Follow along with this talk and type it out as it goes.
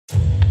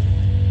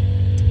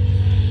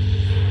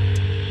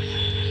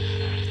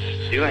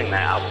doing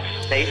that, I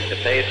was face to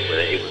face with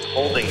it. It was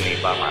holding me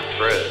by my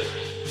throat,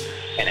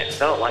 and it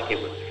felt like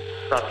it was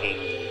sucking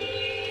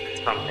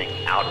something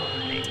out of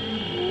me.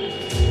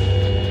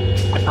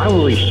 I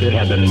probably should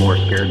have been more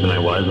scared than I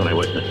was when I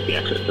witnessed the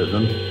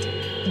exorcism.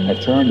 I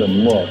turned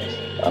and looked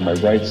on my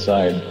right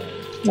side.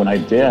 When I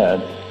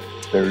did,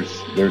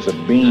 there's a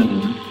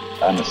beam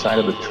on the side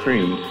of the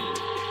tree,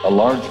 a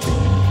large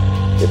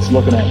beam. It's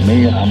looking at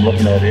me and I'm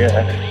looking at it.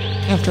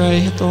 After I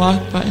hit the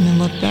lock button and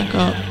looked back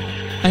up,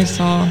 I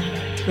saw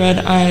red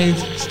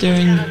eyes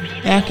staring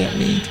back at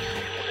me.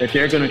 That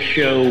they're going to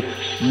show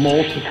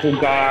multiple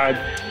gods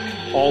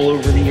all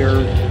over the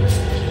earth,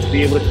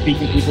 be able to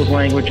speak in people's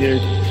languages,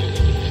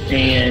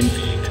 and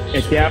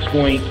at that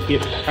point,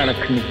 it kind of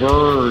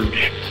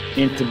converge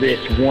into this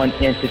one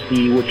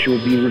entity, which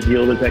will be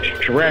revealed as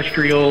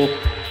extraterrestrial.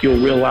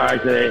 You'll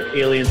realize that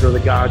aliens are the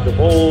gods of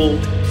old,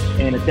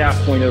 and at that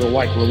point, it'll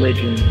wipe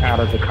religion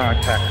out of the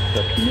context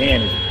of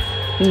humanity.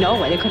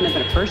 No, it couldn't have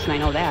been a person, I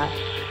know that.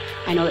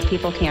 I know that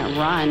people can't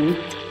run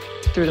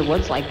through the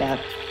woods like that.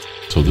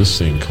 So this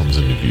thing comes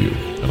into view,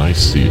 and I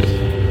see it.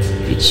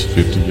 It's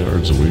 50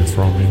 yards away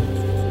from me.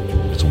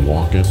 It's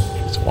walking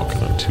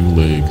on two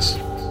legs.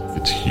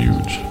 It's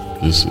huge.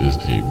 This is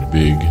a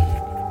big,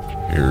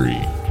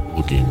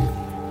 hairy-looking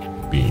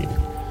being.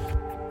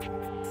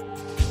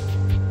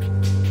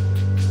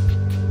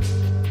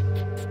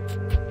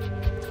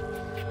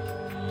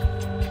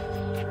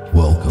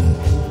 Welcome.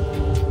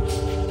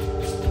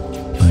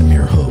 I'm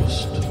your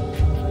host,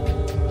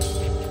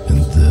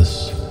 and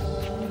this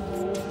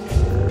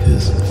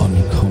is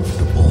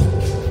Uncomfortable.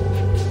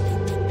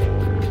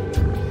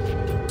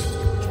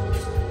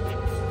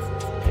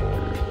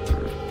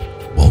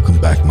 Welcome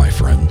back, my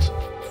friends.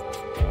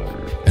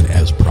 And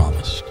as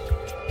promised,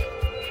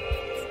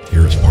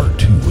 here is part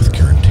 2 with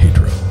Karen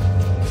Tatro.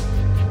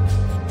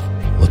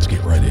 Let's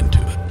get right into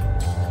it.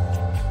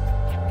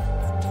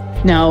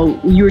 Now,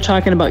 you were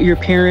talking about your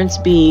parents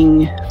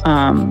being,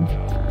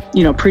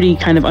 pretty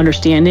kind of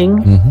understanding.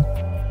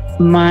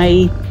 Mm-hmm.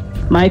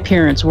 My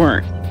parents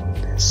weren't.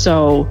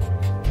 So,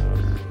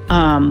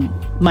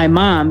 my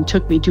mom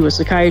took me to a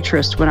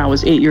psychiatrist when I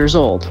was 8 years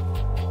old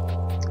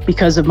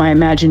because of my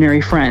imaginary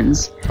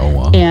friends. Oh,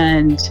 wow.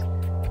 And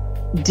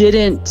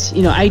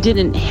I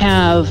didn't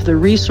have the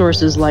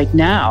resources like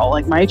now,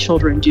 like my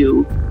children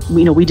do.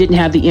 We didn't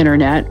have the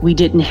internet. We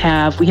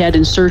had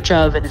In Search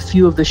Of and a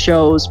few of the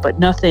shows, but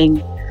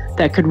nothing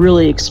that could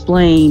really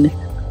explain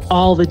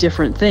all the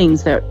different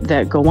things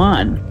that go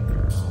on.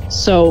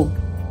 So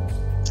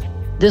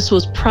this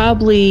was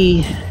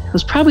probably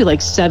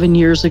like 7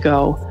 years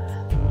ago.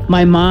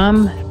 My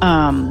mom,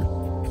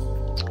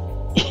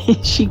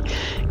 she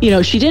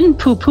didn't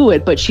poo-poo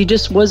it, but she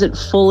just wasn't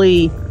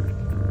fully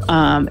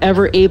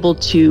ever able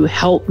to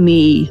help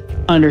me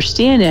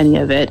understand any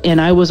of it. And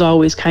I was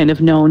always kind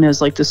of known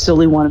as like the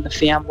silly one in the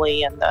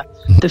family and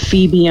the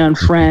Phoebe on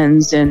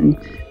Friends. And,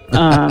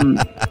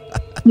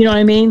 you know what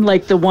I mean?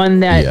 Like the one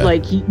that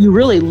like you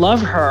really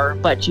love her,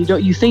 but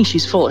you think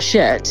she's full of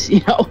shit,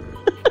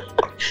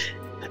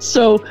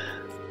 So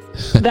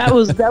that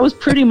was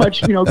pretty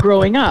much,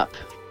 growing up.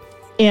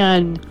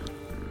 And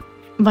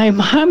my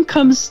mom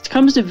comes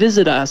to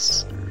visit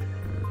us,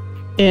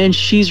 and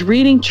she's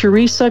reading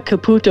Teresa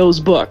Caputo's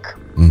book.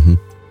 Mm-hmm.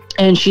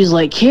 And she's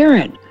like,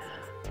 Karen,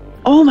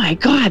 oh my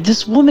God,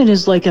 this woman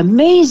is like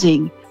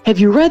amazing. Have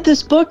you read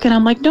this book? And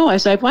I'm like, no. I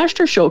said, I've watched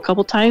her show a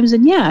couple times,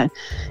 and yeah.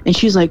 And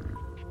she's like,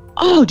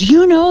 oh, do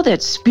you know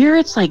that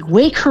spirits like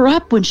wake her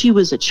up when she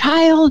was a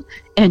child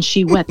and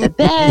she wet the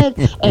bed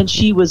and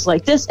she was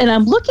like this? And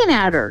I'm looking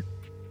at her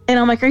and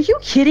I'm like, are you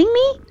kidding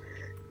me?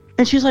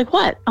 And she's like,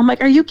 what? I'm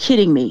like, are you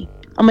kidding me?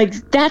 I'm like,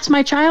 that's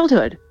my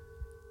childhood.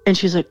 And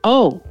she's like,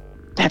 oh,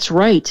 that's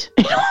right.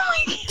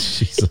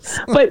 Jesus.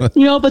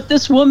 But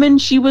this woman,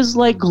 she was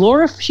like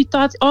she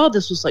thought, oh,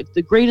 this was like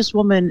the greatest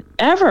woman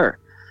ever.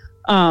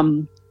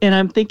 And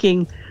I'm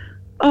thinking,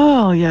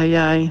 oh,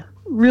 yeah.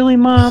 Really,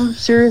 Mom?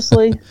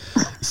 Seriously?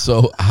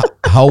 So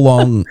how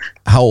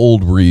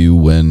old were you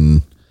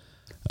when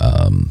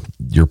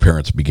your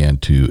parents began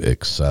to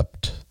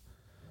accept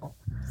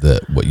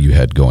that what you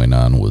had going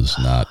on was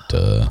not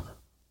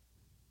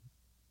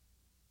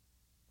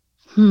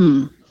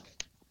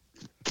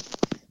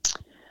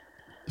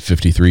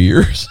 53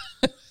 years?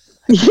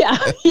 Yeah.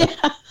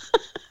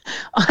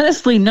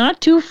 Honestly,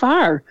 not too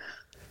far.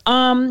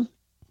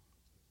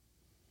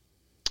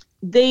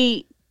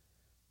 They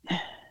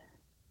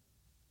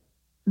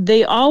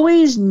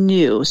always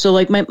knew. So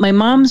like my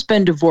mom's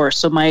been divorced.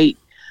 So my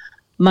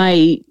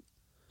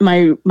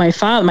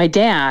father, my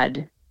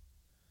dad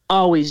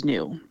always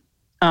knew.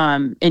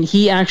 And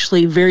he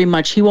actually very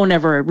much, he won't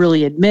ever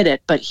really admit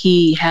it, but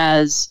he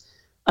has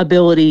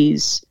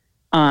abilities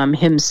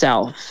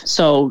himself.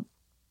 So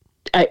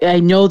I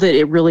know that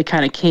it really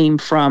kind of came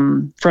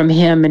from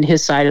him and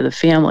his side of the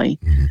family.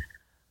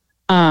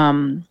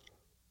 Mm-hmm.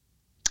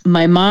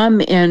 My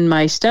mom and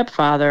my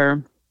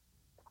stepfather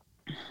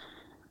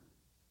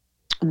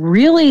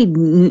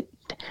really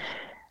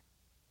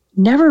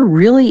never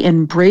really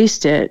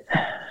embraced it.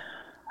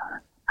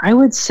 I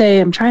would say,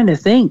 I'm trying to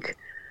think.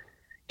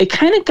 it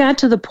kind of got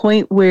to the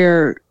point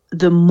where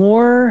the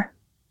more,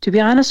 to be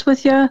honest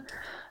with you,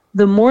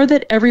 the more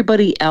that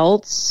everybody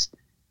else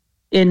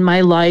in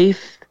my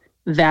life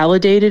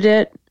validated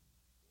it,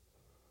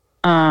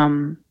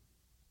 the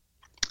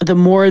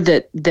more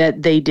that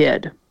they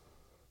did.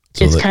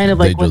 So it's kind of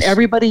like when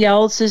everybody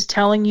else is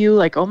telling you,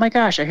 like, oh my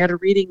gosh, I had a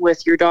reading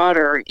with your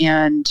daughter,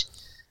 and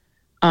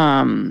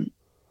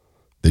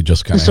they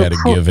just kind of had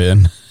to give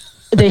in.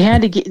 They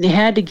had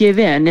to give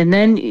in. And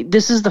then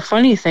this is the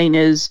funny thing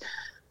is,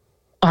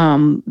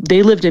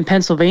 they lived in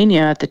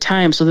Pennsylvania at the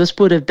time, so this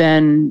would have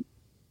been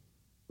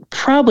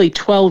probably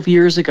 12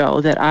 years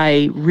ago that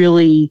I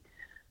really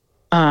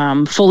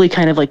fully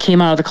kind of like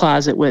came out of the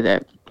closet with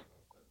it.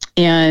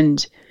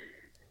 And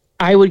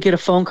I would get a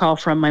phone call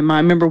from my mom. I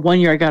remember one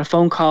year I got a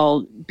phone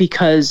call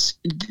because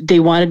they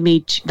wanted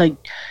me to, like,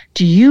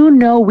 do you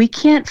know we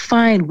can't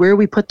find where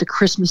we put the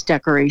Christmas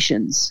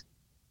decorations?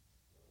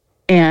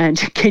 And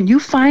can you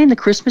find the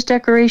Christmas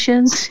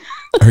decorations?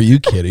 Are you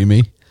kidding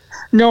me?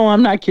 No,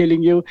 I'm not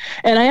kidding you.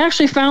 And I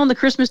actually found the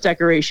Christmas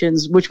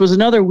decorations, which was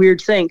another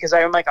weird thing because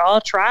I'm like, I'll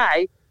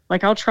try.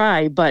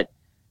 But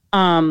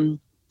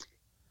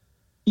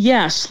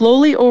yeah,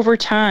 slowly over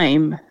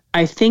time,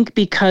 I think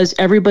because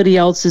everybody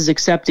else is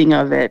accepting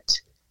of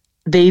it,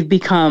 they've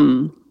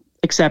become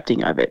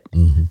accepting of it.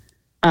 Mm-hmm.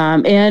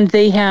 And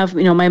they have,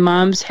 my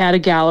mom's had a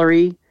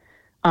gallery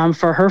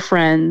for her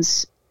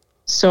friends.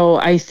 So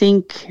I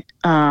think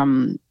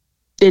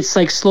it's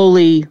like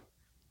slowly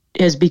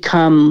has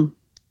become,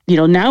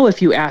 now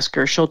if you ask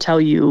her, she'll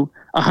tell you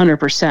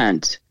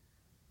 100%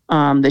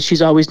 that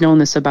she's always known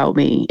this about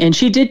me. And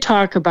she did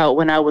talk about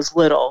when I was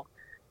little.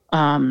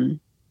 Of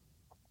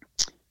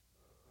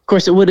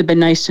course, it would have been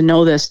nice to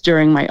know this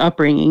during my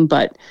upbringing,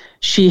 but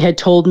she had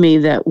told me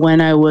that when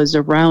I was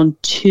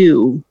around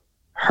 2,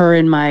 her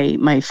and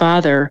my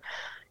father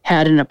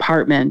had an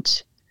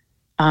apartment.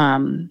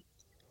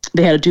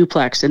 They had a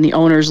duplex, and the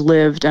owners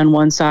lived on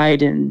one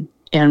side, and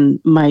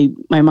my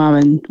mom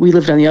and we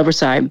lived on the other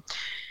side.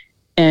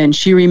 And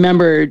she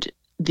remembered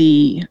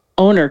the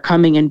owner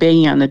coming and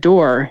banging on the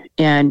door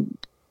and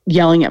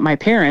yelling at my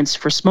parents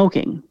for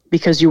smoking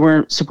because you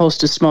weren't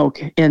supposed to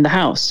smoke in the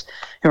house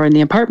or in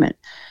the apartment.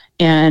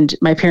 And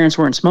my parents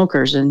weren't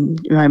smokers. And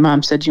my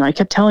mom said, I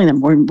kept telling them,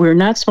 we're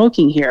not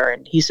smoking here.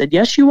 And he said,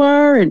 yes, you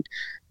are. And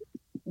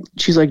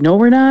she's like, no,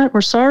 we're not.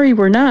 We're sorry,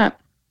 we're not.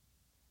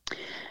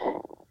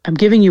 I'm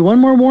giving you one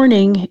more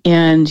warning.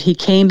 And he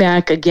came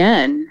back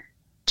again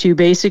to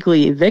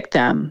basically evict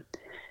them.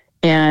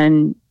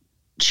 And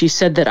she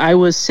said that I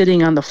was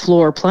sitting on the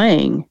floor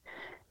playing.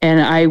 And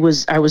I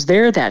was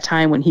there that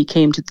time when he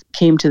came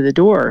to the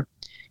door.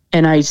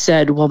 And I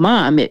said, well,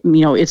 Mom,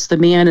 it's the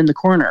man in the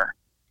corner.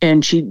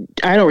 And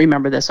I don't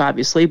remember this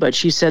obviously, but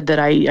she said that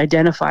I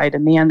identified a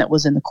man that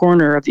was in the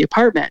corner of the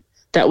apartment.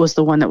 That was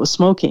the one that was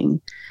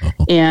smoking.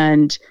 Uh-huh.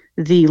 And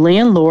the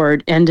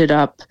landlord ended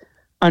up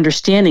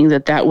understanding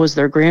that was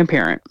their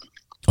grandparent.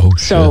 Oh,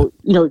 shit. So,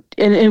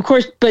 and of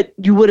course, but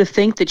you would have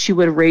think that she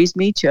would have raised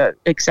me to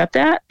accept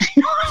that.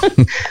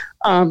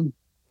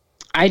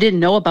 I didn't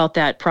know about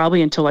that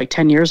probably until like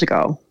 10 years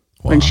ago.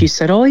 Wow. When she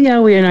said, oh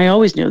yeah, and I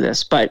always knew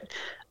this, but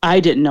I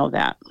didn't know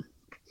that.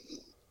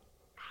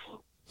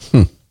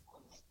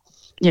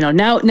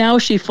 Now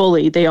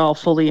they all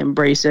fully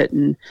embrace it.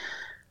 And,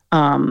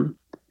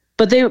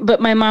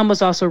 but my mom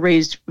was also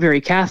raised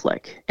very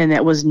Catholic, and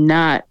that was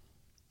not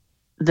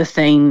the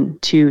thing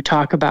to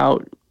talk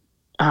about.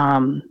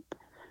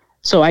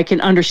 So I can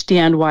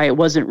understand why it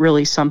wasn't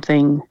really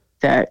something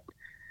that,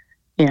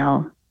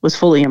 was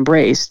fully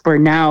embraced, where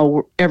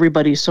now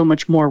everybody's so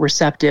much more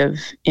receptive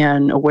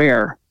and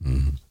aware.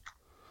 Mm-hmm.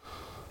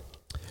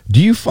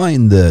 Do you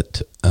find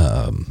that,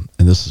 and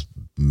this is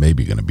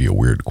maybe going to be a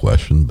weird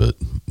question, but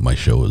my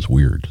show is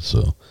weird.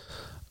 So,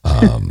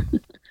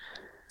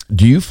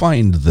 do you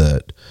find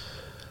that,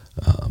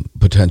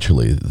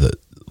 potentially that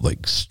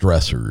like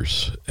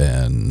stressors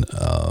and,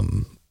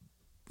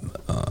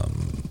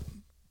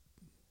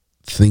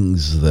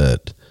 things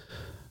that,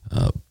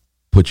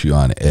 put you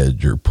on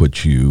edge or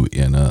put you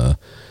in a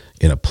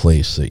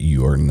place that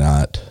you are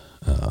not,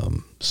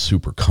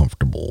 super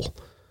comfortable,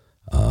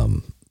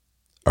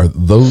 are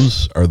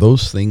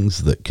those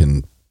things that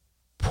can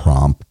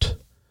prompt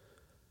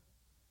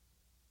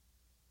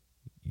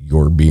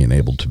your being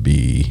able to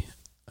be,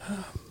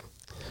 I'm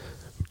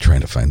trying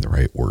to find the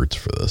right words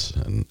for this,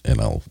 and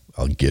I'll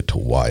get to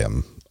why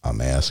I'm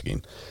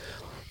asking.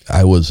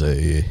 I was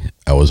a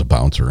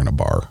bouncer in a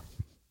bar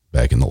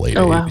back in the late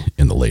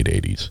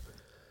 80s.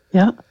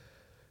 Yeah.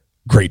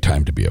 Great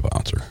time to be a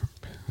bouncer.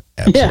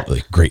 Absolutely.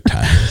 Yeah. Great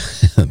time.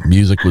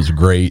 Music was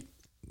great.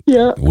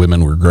 Yeah.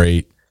 Women were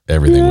great.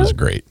 Everything was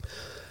great.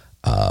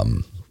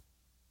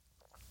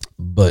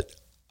 But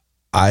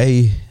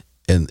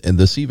and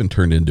this even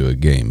turned into a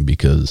game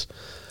because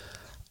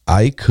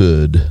I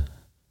could,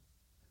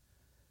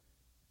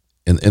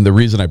 and the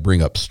reason I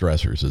bring up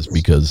stressors is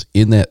because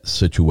in that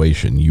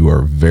situation, you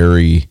are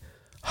very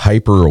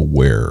hyper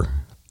aware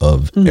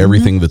of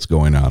everything that's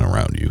going on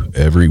around you,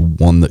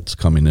 everyone that's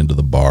coming into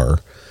the bar,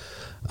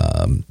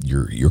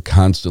 You're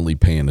constantly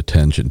paying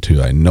attention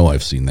to, I know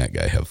I've seen that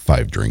guy have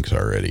 5 drinks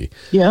already.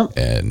 Yeah.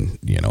 And,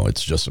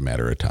 it's just a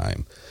matter of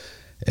time.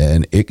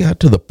 And it got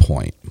to the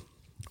point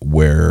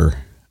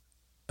where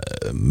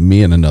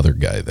me and another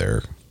guy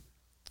there,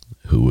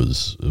 who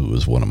was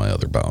one of my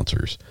other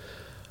bouncers,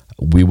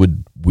 we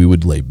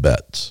would lay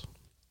bets.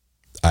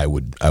 I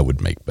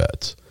would make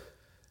bets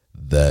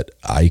that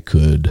I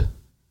could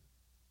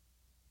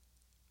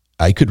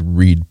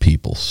read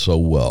people so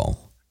well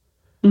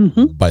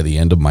by the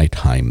end of my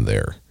time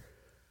there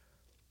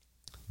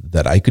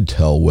that I could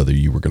tell whether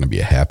you were going to be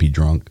a happy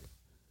drunk,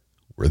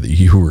 whether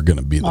you were going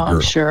to be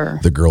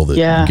the girl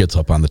that gets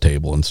up on the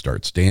table and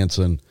starts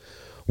dancing,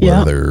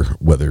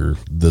 whether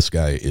this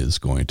guy is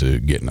going to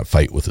get in a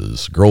fight with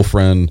his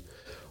girlfriend,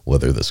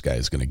 whether this guy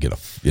is going to get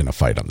in a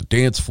fight on the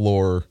dance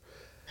floor.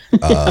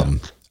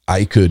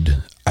 I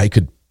could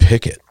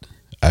pick it.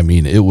 I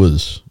mean, it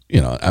was,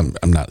 I'm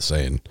not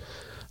saying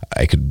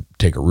I could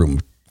take a room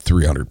of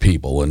 300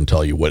 people and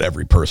tell you what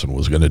every person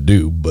was going to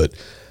do, but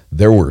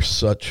there were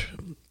such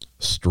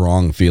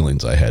strong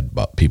feelings I had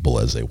about people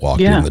as they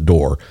walked in the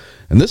door.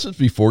 And this is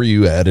before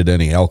you added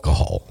any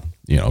alcohol,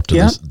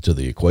 to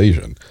the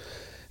equation.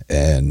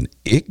 And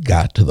it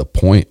got to the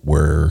point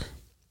where,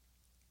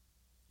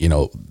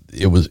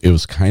 it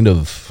was kind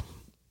of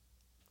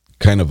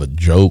a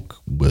joke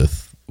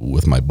with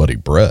my buddy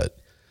Brett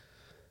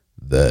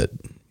that,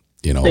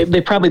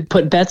 they probably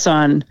put bets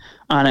on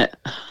it.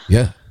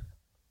 Yeah.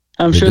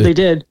 I'm sure they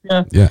did.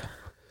 Yeah. Yeah.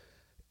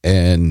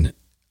 And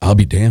I'll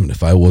be damned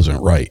if I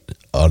wasn't right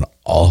an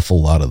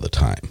awful lot of the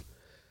time.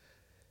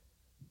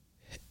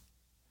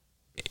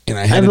 And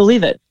I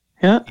believe it.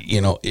 Yeah.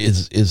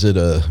 Is it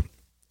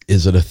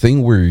a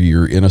thing where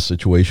you're in a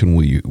situation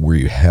where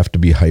you have to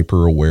be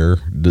hyper aware?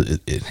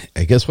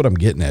 I guess what I'm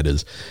getting at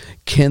is,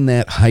 can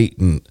that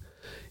heighten,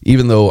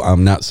 even though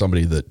I'm not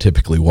somebody that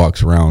typically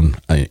walks around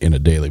in a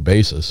daily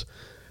basis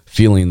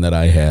feeling that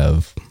I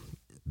have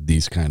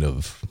these kind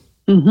of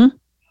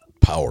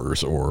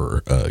powers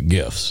or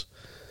gifts.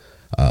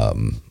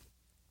 But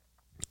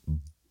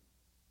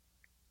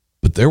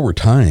there were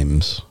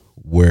times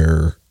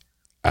where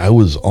I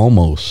was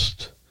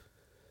almost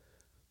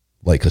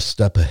like a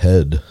step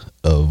ahead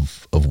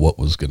of what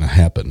was going to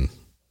happen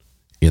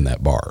in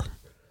that bar.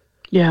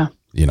 Yeah.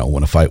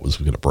 When a fight was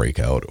going to break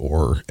out,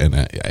 I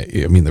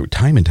mean, there were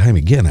time and time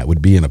again, I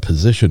would be in a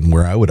position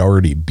where I would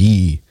already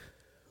be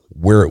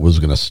where it was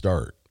going to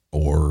start,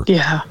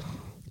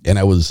 and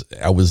I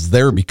was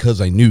there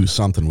because I knew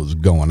something was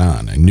going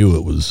on. I knew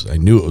it was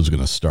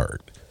going to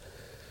start.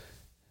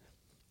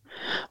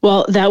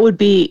 Well, that would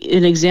be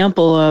an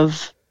example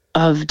of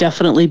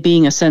definitely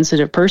being a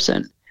sensitive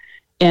person.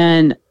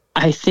 And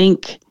I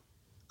think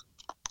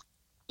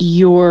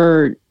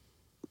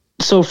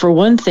so for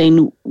one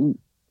thing,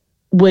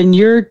 when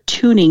you're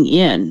tuning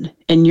in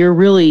and you're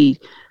really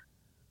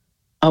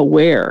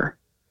aware,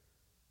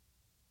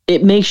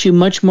 it makes you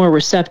much more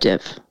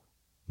receptive.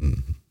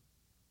 Mm-hmm.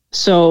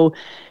 So,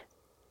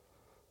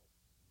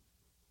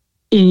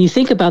 and you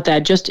think about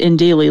that just in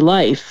daily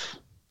life,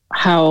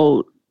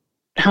 how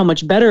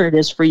much better it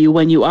is for you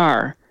when you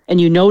are,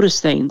 and you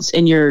notice things,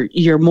 and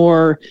you're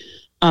more,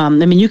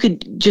 you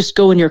could just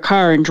go in your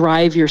car and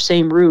drive your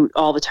same route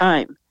all the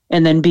time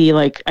and then be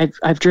like,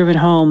 I've driven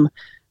home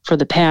for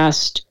the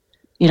past,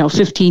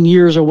 15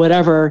 years or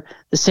whatever,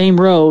 the same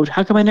road.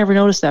 How come I never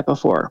noticed that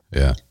before?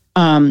 Yeah.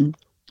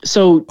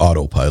 So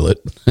autopilot.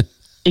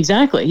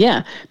 Exactly.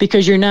 Yeah.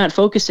 Because you're not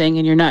focusing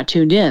and you're not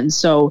tuned in.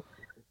 So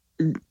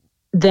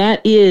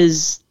that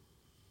is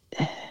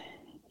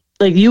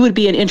like, you would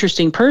be an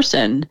interesting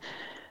person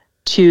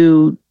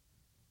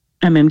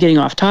I'm getting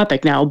off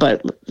topic now,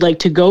 but like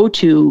to go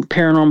to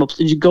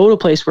to go to a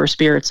place where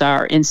spirits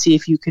are and see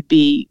if you could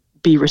be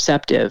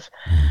receptive.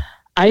 Mm-hmm.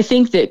 I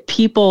think that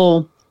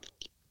people,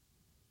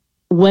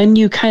 when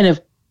you kind of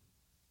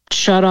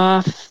shut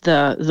off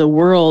the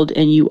world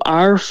and you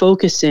are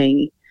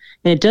focusing,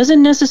 and it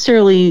doesn't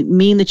necessarily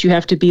mean that you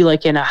have to be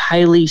like in a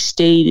highly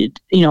stated,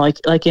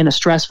 like in a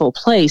stressful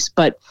place,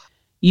 but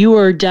you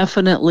are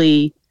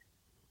definitely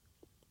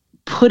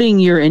putting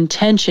your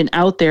intention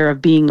out there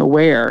of being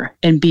aware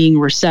and being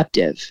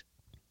receptive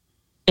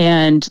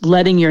and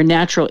letting your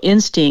natural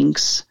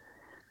instincts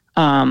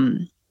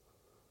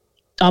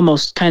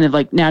almost kind of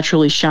like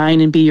naturally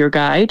shine and be your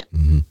guide.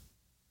 Mm-hmm.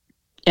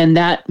 And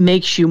that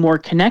makes you more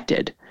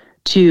connected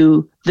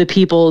to the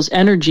people's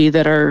energy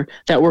that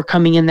were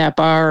coming in that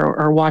bar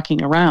or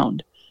walking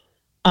around.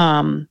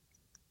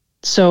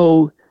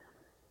 So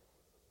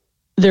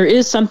there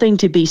is something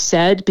to be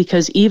said,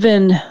 because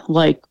even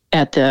like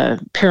at the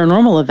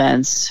paranormal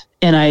events,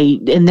 and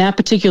in that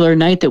particular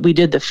night that we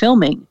did the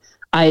filming,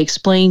 I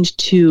explained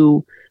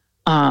to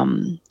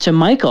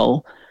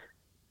Michael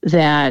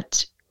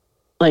that,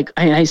 like,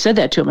 I said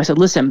that to him. I said,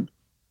 listen,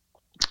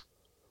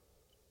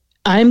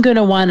 I'm going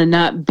to want to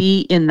not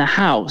be in the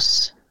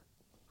house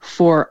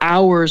for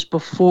hours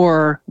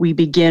before we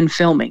begin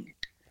filming,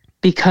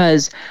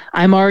 because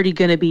I'm already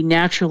going to be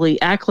naturally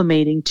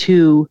acclimating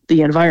to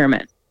the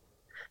environment.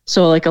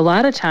 So like a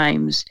lot of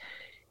times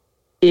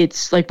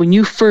it's like when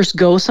you first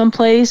go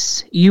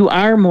someplace, you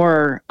are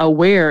more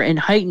aware and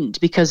heightened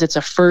because it's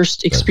a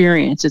first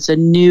experience. It's a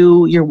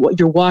new, you're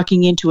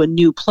walking into a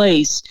new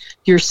place.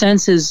 Your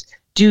senses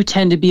do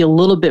tend to be a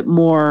little bit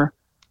more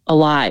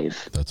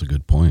alive. That's a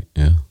good point.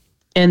 Yeah.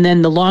 And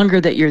then the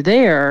longer that you're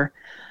there,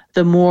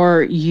 the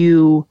more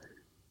you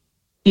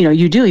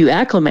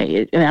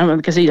acclimate. And I don't know,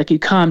 because like you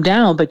calm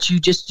down, but you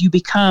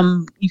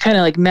kind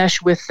of like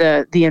mesh with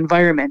the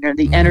environment or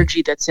the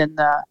energy that's in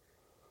the,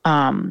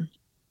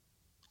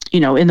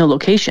 in the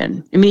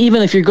location. I mean,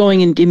 even if you're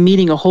going and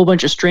meeting a whole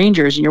bunch of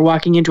strangers and you're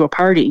walking into a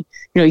party,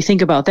 you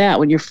think about that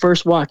when you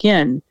first walk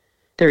in,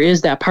 there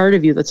is that part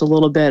of you that's a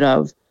little bit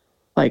of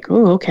like,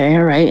 oh, okay,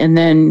 all right. And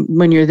then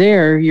when you're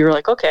there, you're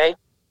like, okay,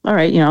 all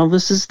right,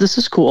 this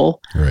is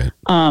cool. Right.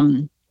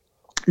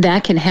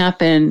 That can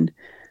happen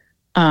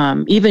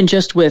even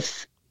just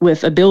with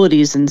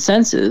abilities and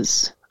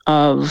senses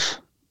of,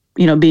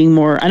 being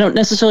more, I don't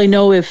necessarily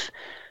know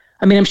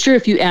I'm sure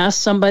if you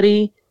ask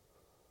somebody,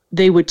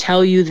 they would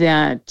tell you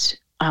that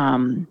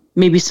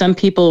maybe some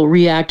people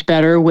react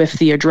better with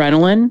the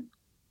adrenaline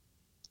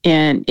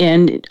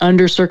and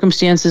under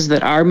circumstances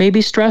that are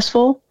maybe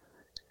stressful.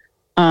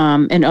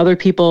 And other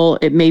people,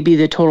 it may be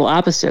the total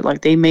opposite.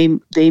 Like they may,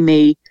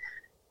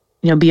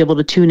 be able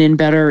to tune in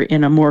better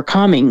in a more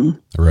calming.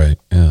 Right.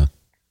 Yeah.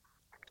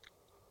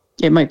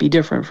 It might be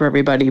different for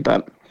everybody,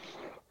 but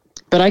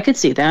I could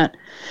see that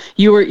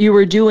you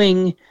were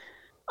doing,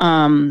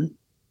 and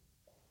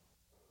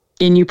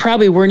you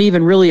probably weren't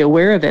even really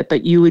aware of it,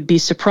 but you would be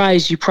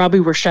surprised. You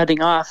probably were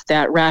shutting off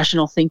that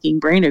rational thinking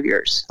brain of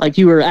yours. Like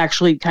you were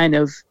actually kind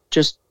of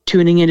just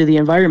tuning into the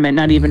environment,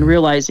 not even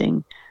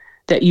realizing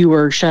that you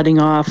were shutting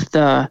off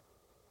the,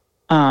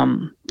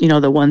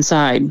 the one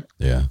side.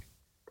 Yeah.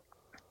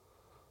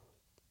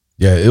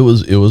 Yeah. It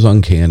was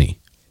uncanny.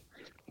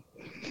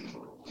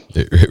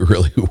 It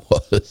really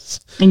was.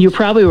 And you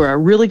probably were a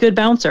really good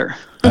bouncer.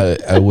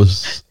 I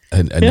was,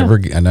 I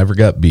never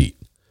got beat.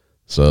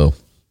 So,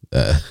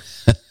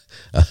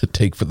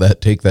 take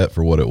that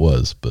for what it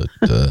was, but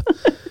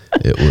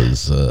it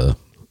was.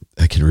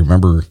 I can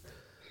remember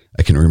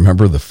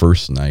the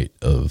first night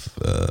of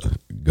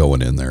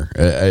going in there.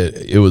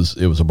 It was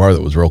a bar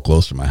that was real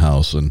close to my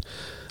house, and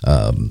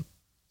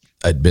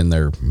I'd been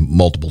there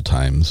multiple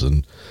times,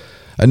 and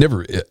I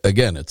never.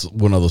 Again, it's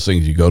one of those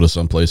things. You go to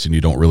someplace and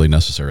you don't really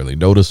necessarily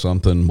notice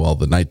something. Well,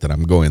 the night that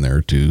I'm going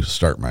there to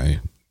start my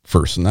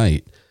first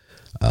night,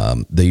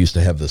 they used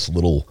to have this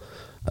little.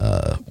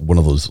 One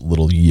of those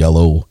little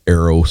yellow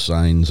arrow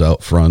signs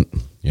out front,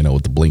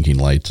 with the blinking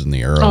lights and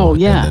the arrow. Oh,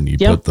 yeah. And then you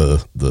put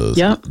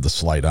the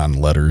slide on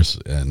letters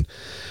and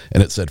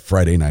it said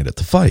Friday night at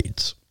the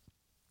fights.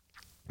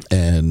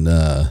 And,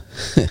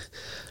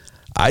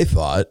 I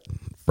thought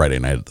Friday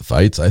night at the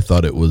fights, I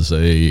thought it was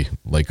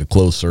like a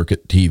closed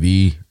circuit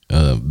TV,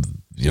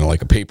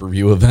 like a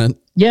pay-per-view event.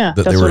 Yeah.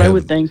 That's what I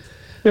would think.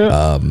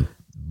 Yeah.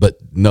 But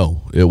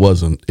no, it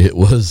wasn't. It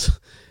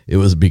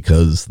was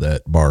because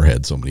that bar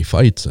had so many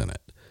fights in it.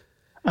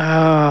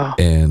 Oh,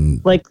 and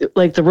like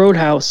the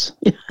Roadhouse.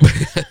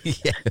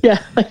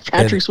 Yeah, like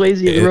Patrick Swayze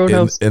in the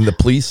Roadhouse. And the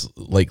police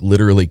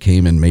literally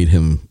came and made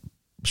him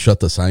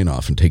shut the sign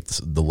off and take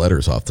the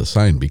letters off the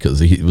sign because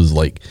he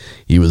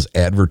was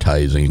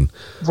advertising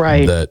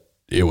that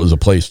it was a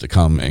place to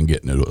come and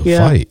get into a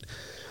fight.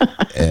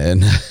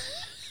 And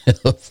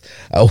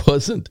I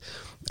wasn't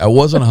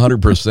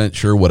 100%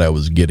 sure what I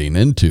was getting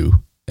into.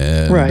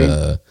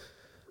 And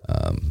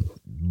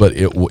but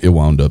it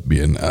wound up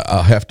being.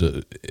 I have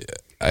to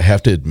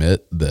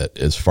admit that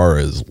as far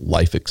as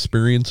life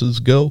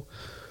experiences go,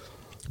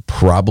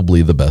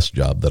 probably the best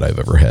job that I've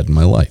ever had in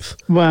my life.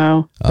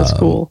 Wow, that's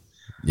cool.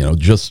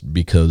 Just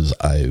because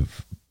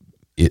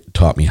it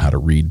taught me how to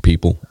read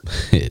people.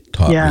 It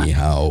taught me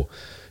how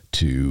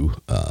to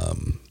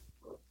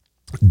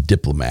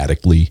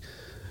diplomatically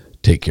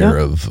take care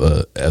of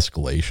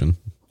escalation.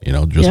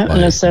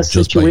 Assess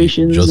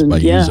situations by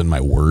using my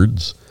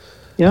words.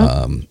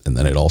 Yeah. And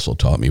then it also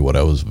taught me what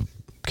I was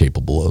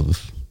capable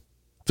of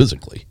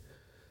physically.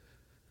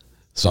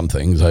 Some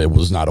things I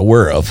was not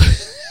aware of,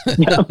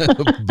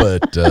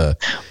 but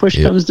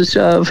push comes to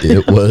shove.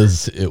 it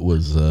was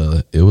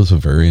a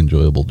very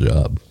enjoyable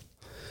job.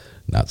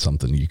 Not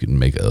something you can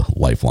make a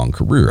lifelong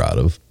career out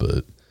of,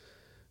 but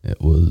it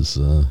was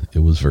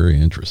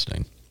very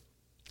interesting.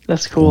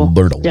 That's cool.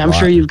 Learned a lot. I'm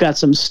sure you've got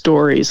some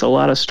stories, a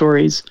lot of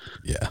stories.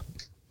 Yeah,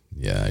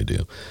 I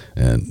do.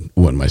 And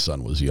when my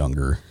son was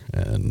younger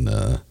and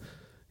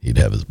he'd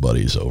have his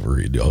buddies over,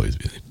 he'd always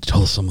be like,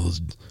 tell us some of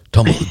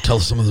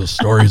those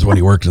stories when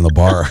he worked in the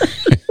bar.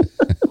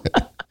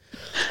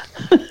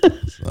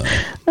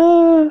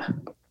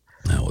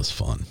 That was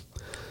fun.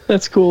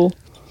 That's cool.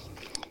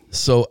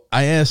 So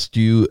I asked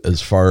you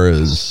as far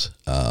as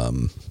a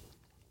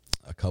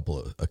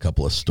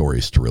couple of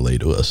stories to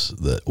relate to us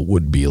that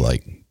would be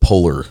like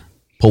polar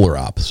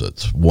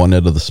opposites, one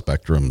end of the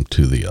spectrum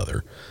to the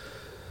other.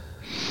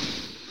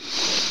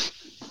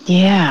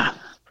 Yeah.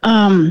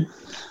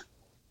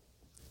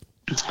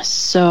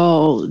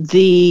 So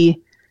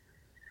the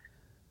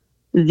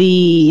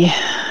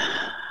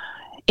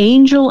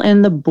Angel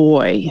and the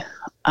Boy.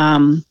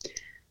 Kind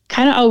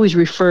of always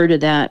refer to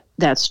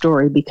that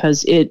story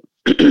because it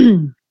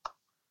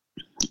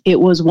it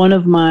was one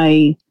of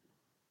my,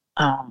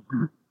 I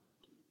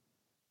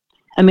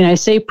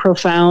say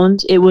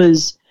profound. It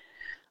was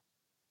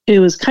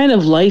kind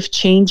of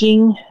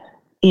life-changing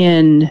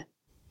in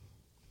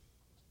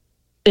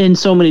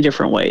so many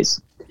different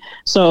ways.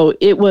 So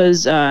it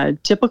was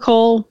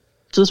typical.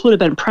 So this would have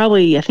been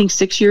probably, I think,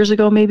 6 years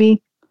ago,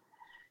 maybe.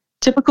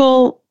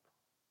 Typical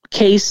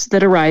case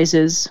that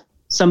arises.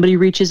 Somebody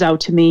reaches out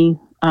to me,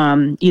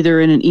 either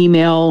in an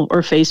email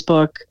or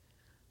Facebook.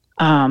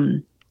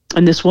 And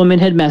this woman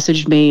had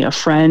messaged me. A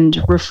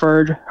friend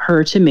referred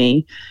her to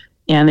me,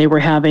 and they were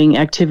having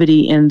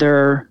activity in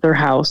their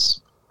house.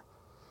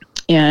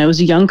 And it was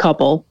a young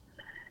couple,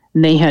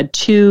 and they had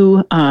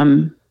two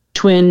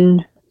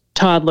twin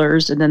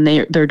toddlers, and then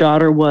their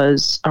daughter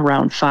was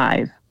around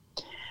 5.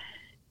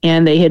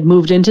 And they had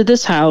moved into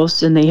this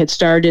house, and they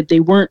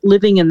weren't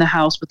living in the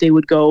house, but they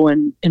would go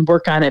and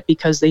work on it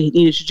because they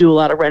needed to do a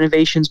lot of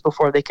renovations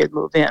before they could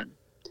move in.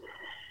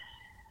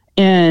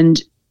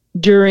 And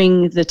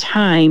during the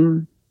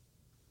time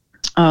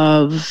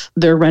of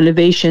their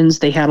renovations,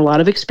 they had a lot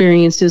of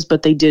experiences,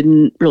 but they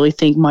didn't really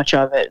think much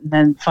of it. And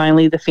then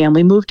finally the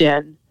family moved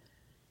in,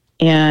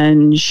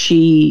 and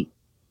she,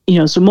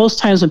 so most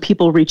times when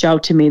people reach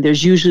out to me,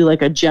 there's usually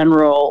like a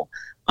general,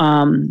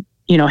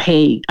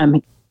 hey,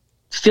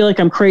 feel like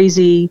I'm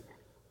crazy.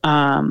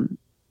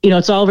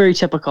 It's all very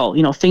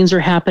typical. Things are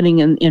happening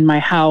in my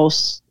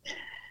house.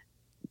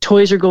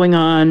 Toys are going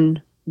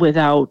on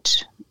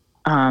without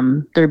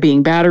there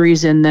being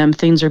batteries in them.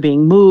 Things are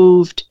being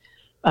moved.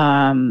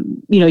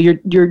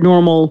 Your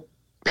normal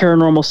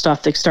paranormal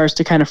stuff that starts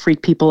to kind of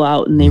freak people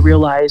out, and they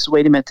realize,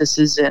 wait a minute, this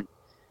isn't,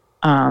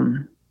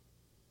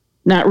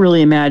 not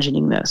really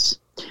imagining this.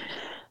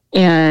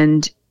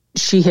 And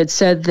she had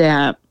said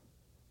that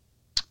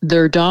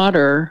their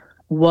daughter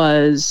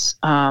was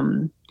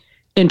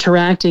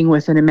interacting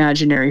with an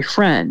imaginary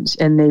friend,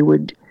 and they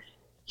would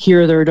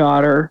hear their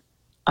daughter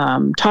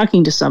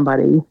talking to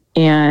somebody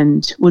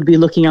and would be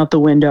looking out the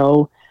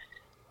window.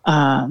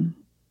 And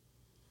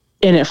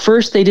at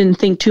first they didn't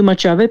think too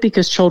much of it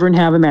because children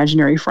have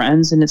imaginary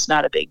friends and it's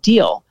not a big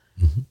deal.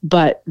 Mm-hmm.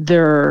 But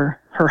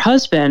her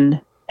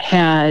husband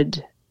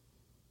had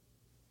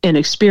an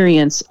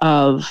experience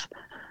of,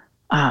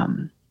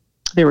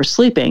 they were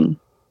sleeping,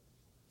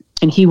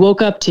 and he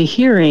woke up to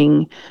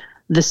hearing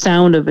the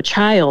sound of a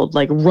child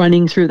like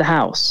running through the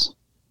house.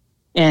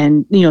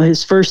 And,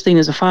 his first thing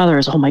as a father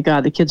is, oh my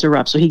God, the kids are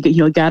up. So he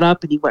got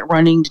up and he went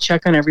running to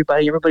check on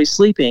everybody. Everybody's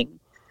sleeping,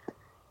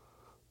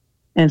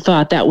 and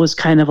thought that was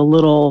kind of a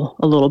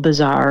little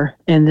bizarre.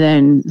 And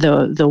then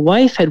the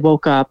wife had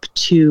woke up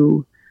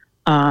to,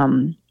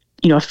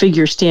 a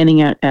figure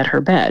standing at her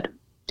bed.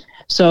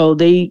 So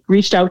they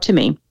reached out to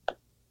me,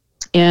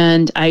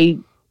 and I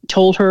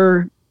told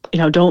her,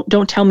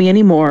 don't tell me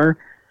anymore.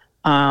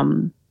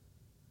 And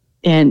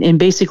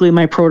basically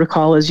my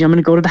protocol is, I'm going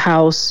to go to the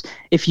house.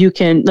 If you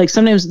can, like,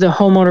 sometimes the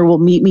homeowner will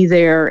meet me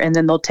there and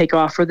then they'll take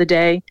off for the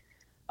day,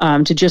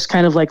 to just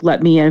kind of like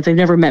let me in. If they've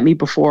never met me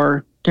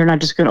before, they're not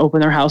just going to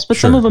open their house, but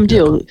some of them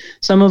do. Yeah.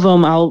 Some of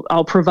them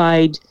I'll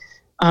provide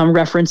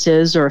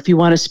references, or if you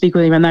want to speak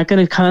with them, I'm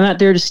not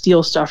there to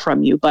steal stuff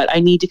from you, but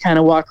I need to kind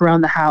of walk around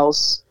the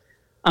house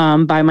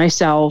by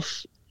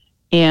myself.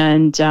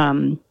 And,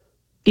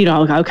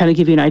 I'll kind of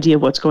give you an idea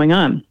of what's going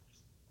on.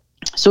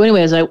 So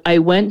anyways, I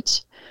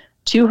went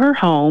to her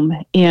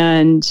home,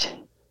 and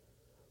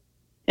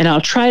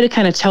I'll try to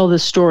kind of tell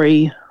this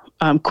story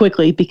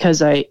quickly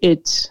because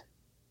it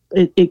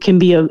could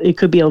be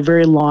a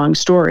very long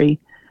story.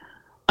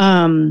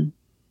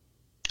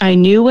 I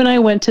knew when I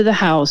went to the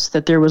house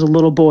that there was a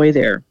little boy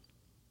there,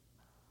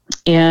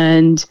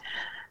 and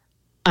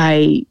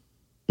I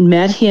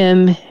met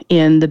him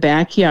in the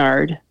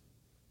backyard,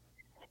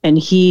 and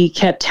he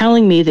kept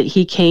telling me that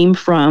he came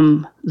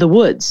from the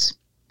woods,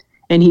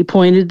 and he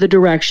pointed the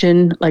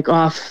direction, like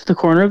off the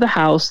corner of the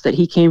house, that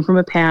he came from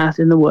a path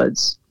in the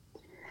woods,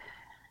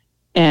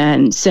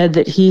 and said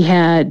that he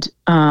had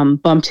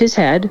bumped his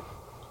head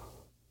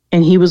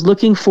and he was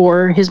looking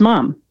for his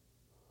mom.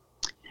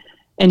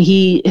 And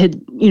he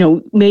had,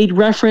 made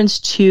reference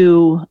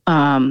to,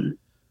 the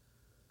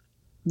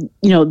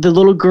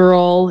little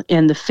girl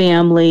and the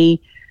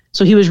family.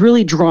 So he was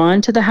really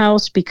drawn to the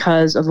house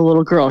because of the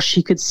little girl.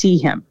 She could see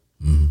him.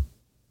 Mm-hmm.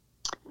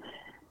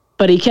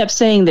 But he kept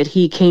saying that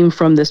he came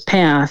from this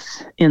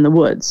path in the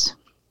woods.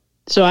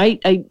 So I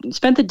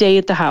spent the day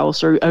at the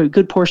house, or a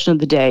good portion of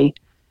the day.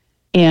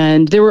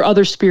 And there were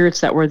other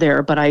spirits that were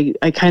there, but I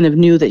kind of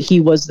knew that he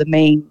was the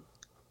main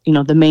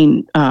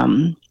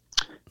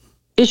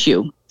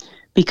issue,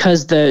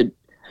 because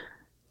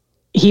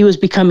he was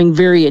becoming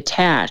very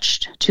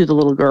attached to the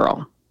little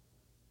girl.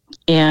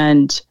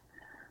 And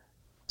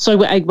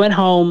so I went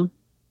home,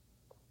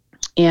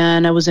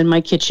 and I was in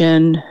my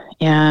kitchen,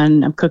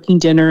 and I'm cooking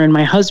dinner, and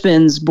my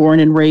husband's born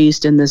and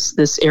raised in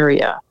this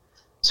area,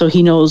 so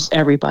he knows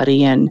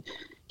everybody. And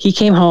he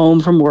came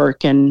home from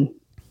work, and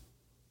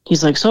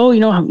he's like, so,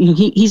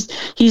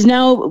 he's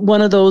now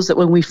one of those that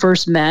when we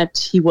first met,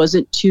 he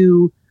wasn't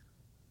too,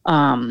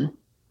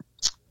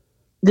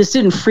 this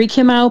didn't freak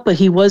him out, but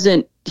he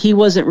wasn't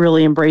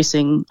really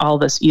embracing all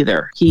this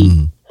either.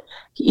 He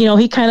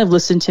kind of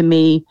listened to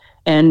me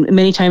and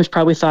many times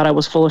probably thought I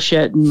was full of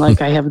shit and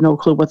like, I have no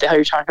clue what the hell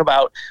you're talking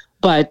about,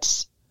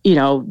 but,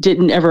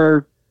 didn't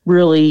ever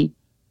really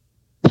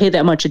pay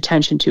that much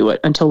attention to it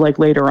until like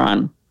later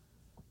on.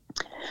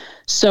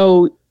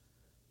 So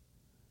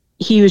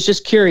he was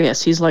just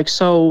curious. He's like,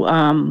 so,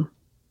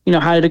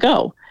 how did it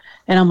go?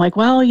 And I'm like,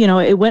 well,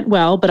 it went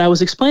well, but I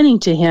was explaining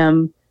to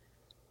him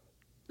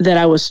that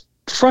I was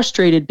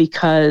frustrated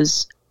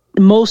because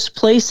most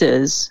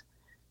places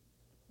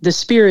the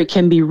spirit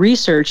can be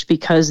researched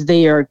because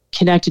they are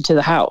connected to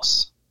the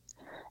house.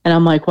 And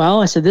I'm like,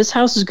 well, I said, this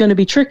house is going to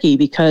be tricky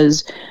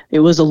because it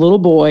was a little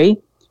boy.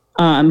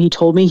 He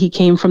told me he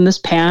came from this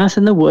path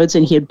in the woods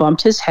and he had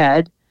bumped his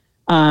head.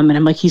 And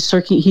I'm like, he's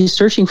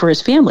searching for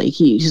his family.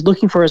 He's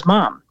looking for his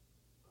mom.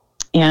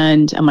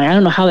 And I'm like, I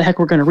don't know how the heck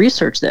we're going to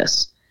research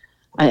this.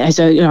 I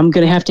said, I'm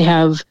going to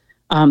have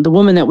the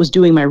woman that was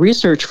doing my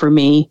research for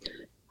me,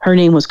 her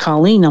name was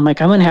Colleen. I'm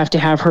like, I'm going to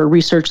have her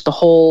research the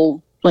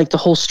whole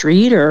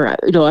street or,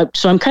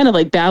 so I'm kind of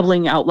like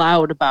babbling out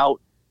loud about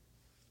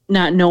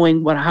not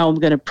knowing how I'm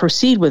going to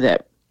proceed with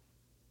it.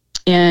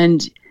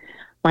 And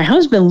my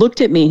husband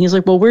looked at me and he's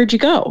like, well, where'd you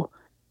go?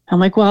 I'm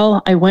like,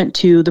 well, I went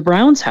to the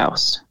Brown's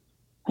house.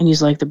 And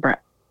he's like, the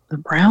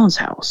Brown's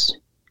house.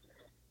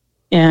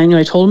 And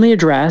I told him the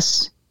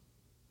address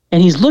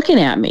and he's looking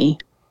at me.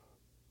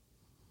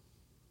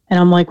 And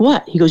I'm like,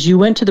 what? He goes, you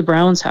went to the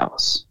Brown's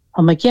house.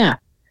 I'm like, yeah.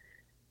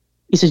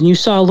 He says, you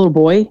saw a little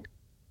boy?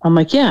 I'm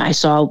like, yeah,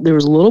 there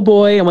was a little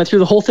boy. I went through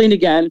the whole thing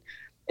again.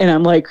 And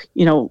I'm like,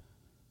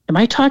 am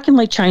I talking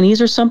like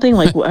Chinese or something?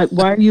 Like,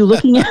 why are you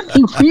looking at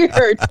me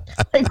weird?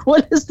 Like,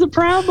 what is the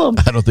problem?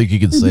 I don't think you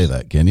can say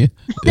that, can you?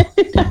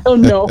 I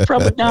don't know,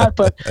 probably not.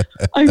 But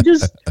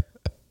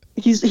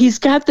he's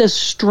got this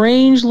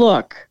strange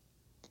look.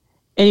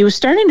 And he was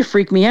starting to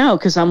freak me out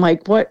because I'm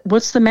like,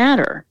 what's the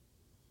matter?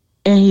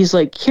 And he's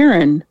like,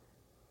 Karen,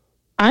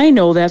 I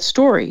know that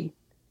story.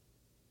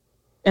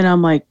 And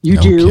I'm like, you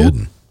no do?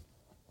 Kidding.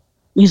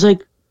 He's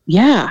like,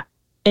 yeah.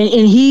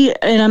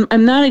 And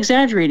I'm not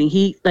exaggerating.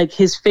 He like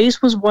his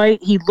face was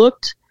white. He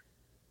looked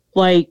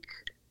like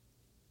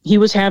he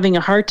was having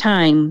a hard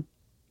time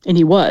and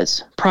he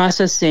was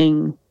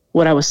processing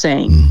what I was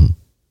saying.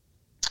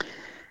 Mm-hmm.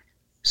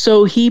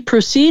 So he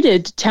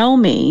proceeded to tell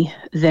me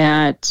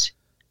that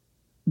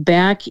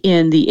back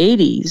in the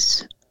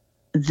 80s,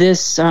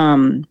 this,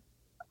 the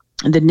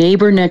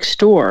neighbor next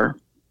door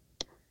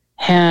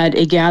had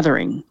a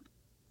gathering.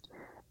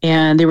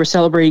 And they were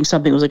celebrating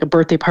something. It was like a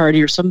birthday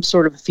party or some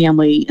sort of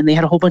family. And they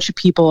had a whole bunch of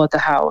people at the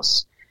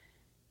house.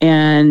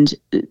 And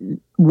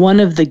one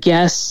of the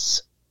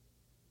guests'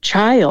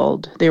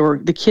 child,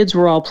 the kids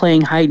were all playing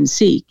hide and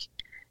seek.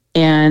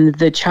 And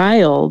the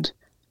child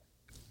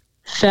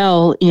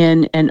fell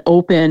in an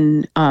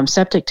open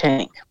septic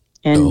tank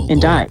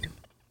and died.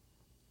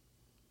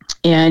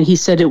 And he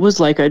said it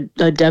was like a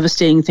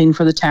devastating thing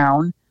for the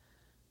town.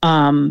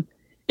 And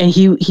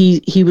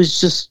he was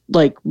just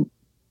like,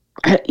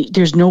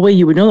 there's no way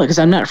you would know that because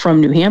I'm not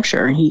from New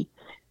Hampshire and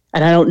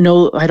I don't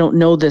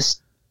know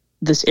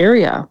this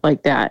area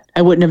like that.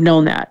 I wouldn't have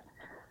known that.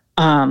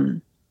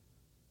 And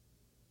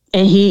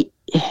he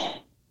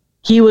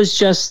was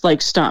just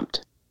like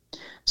stumped.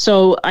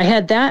 So I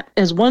had that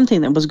as one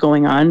thing that was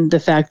going on. The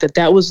fact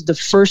that was the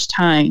first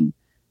time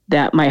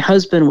that my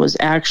husband was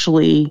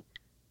actually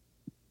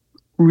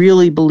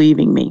really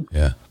believing me.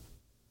 Yeah.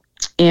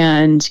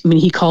 And I mean,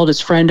 he called his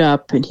friend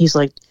up and he's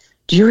like,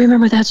 do you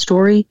remember that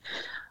story?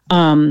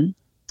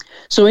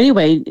 So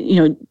anyway,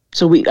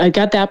 I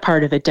got that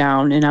part of it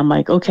down and I'm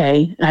like,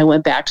 okay. And I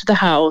went back to the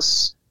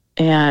house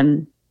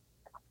and,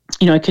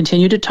 I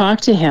continued to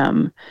talk to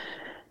him.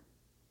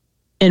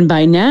 And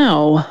by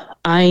now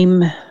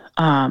I'm,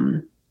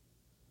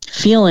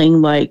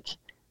 feeling like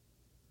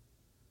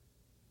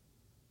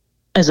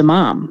as a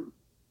mom,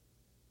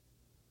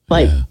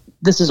 like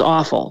this is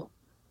awful.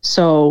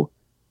 So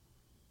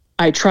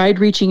I tried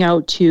reaching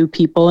out to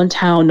people in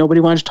town.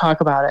 Nobody wanted to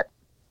talk about it.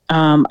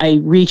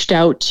 I reached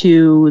out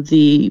to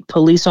the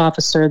police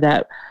officer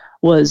that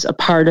was a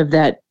part of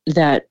that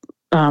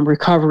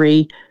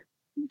recovery.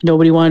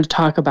 Nobody wanted to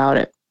talk about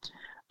it.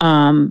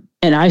 And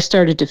I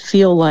started to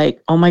feel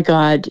like, oh my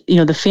God,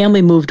 the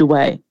family moved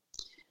away.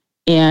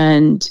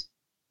 And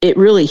it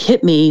really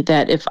hit me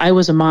that if I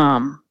was a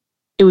mom,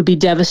 it would be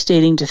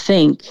devastating to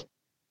think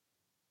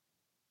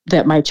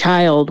that my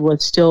child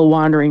was still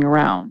wandering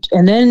around.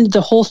 And then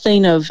the whole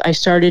thing of, I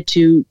started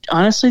to,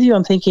 honestly,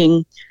 I'm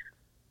thinking,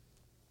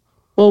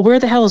 well, where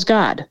the hell is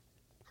God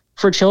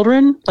for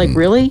children? Like,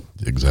 really?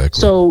 Exactly.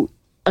 So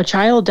a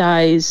child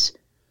dies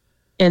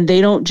and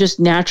they don't just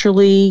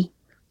naturally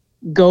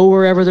go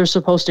wherever they're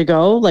supposed to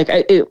go. Like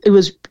it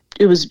was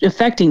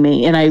affecting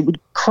me and I would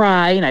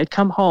cry and I'd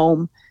come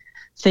home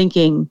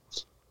thinking,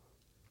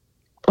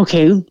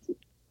 okay,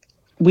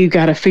 we've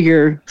got to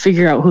figure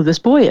out who this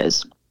boy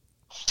is.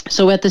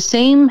 So at the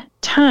same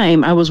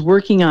time, I was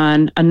working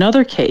on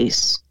another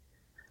case.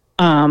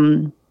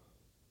 And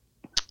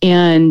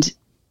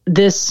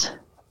this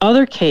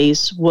other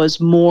case was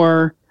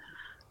more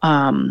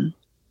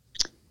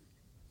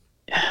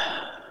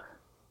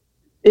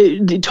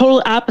the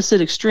total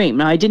opposite extreme.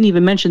 Now, I didn't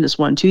even mention this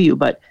one to you,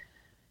 but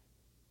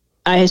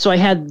I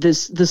had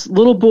this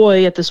little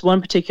boy at this one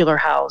particular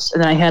house,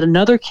 and then I had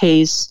another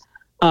case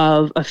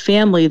of a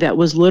family that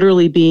was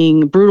literally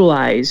being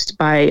brutalized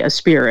by a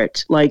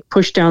spirit, like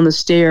pushed down the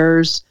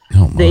stairs.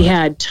 They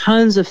had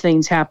tons of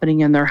things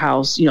happening in their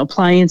house,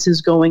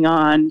 appliances going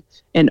on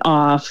and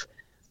off.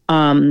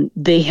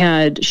 They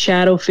had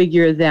shadow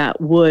figure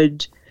that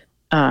would,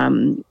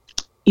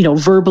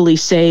 verbally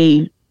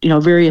say,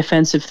 very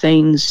offensive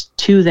things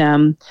to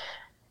them.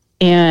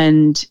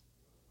 And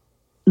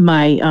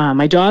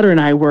my daughter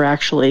and I were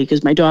actually,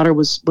 because my daughter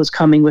was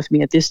coming with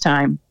me at this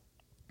time,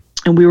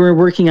 and we were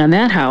working on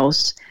that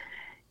house,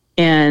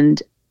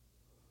 and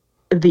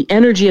the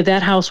energy of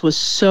that house was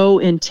so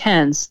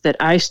intense that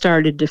I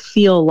started to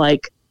feel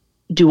like,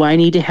 do I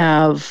need to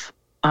have,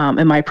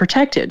 am I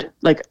protected?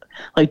 Like,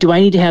 do I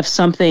need to have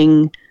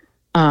something,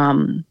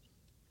 do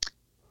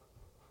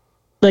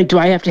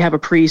I have to have a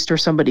priest or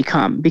somebody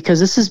come?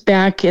 Because this is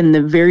back in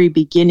the very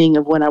beginning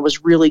of when I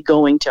was really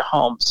going to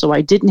home. So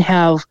I didn't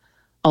have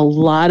a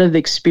lot of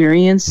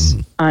experience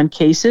on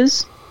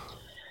cases.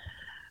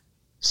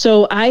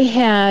 So I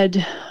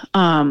had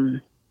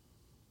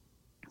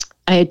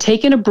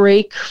taken a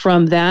break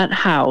from that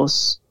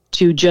house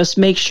to just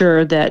make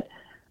sure that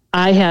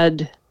I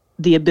had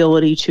the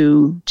ability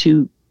to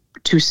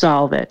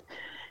solve it.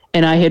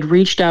 And I had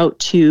reached out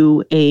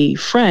to a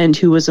friend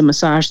who was a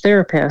massage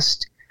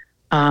therapist,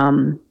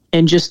 and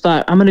just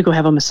thought, I'm going to go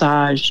have a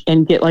massage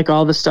and get like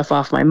all this stuff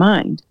off my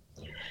mind.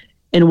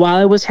 And while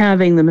I was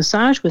having the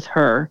massage with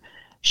her,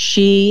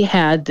 she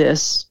had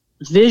this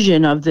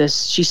vision of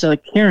this. She said,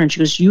 like, Karen, she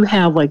goes, you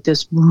have like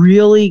this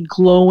really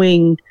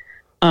glowing,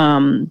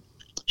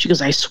 she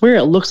goes, I swear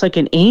it looks like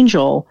an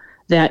angel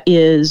that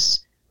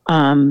is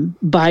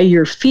by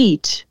your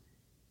feet.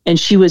 And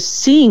she was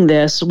seeing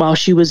this while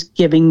she was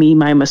giving me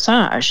my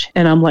massage.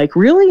 And I'm like,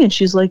 really? And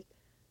she's like,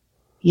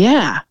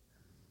 yeah.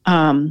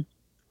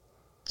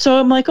 So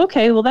I'm like,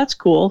 okay, well, that's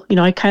cool.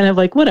 I kind of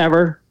like,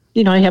 whatever,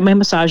 I had my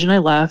massage and I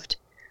left.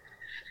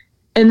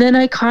 And then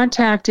I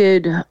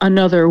contacted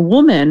another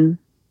woman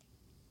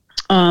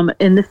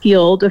in the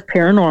field of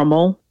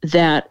paranormal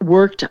that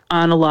worked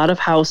on a lot of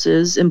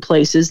houses and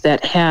places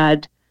that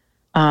had,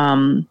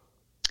 that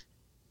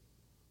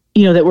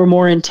were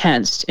more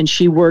intense. And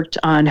she worked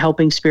on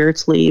helping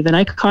spirits leave. And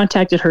I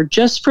contacted her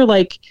just for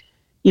like,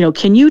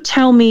 can you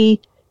tell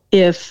me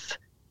if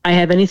I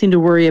have anything to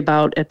worry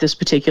about at this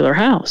particular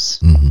house?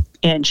 Mm-hmm.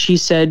 And she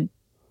said,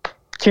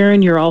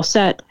 Karen, you're all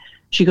set.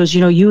 She goes,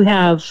 you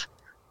have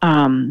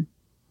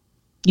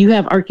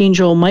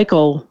Archangel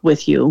Michael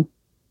with you,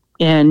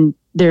 and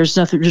there's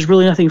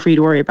really nothing for you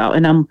to worry about.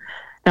 And I'm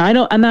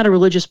not a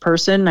religious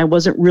person. I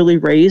wasn't really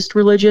raised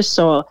religious.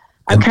 So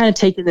I'm kind of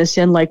taking this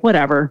in like,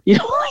 whatever,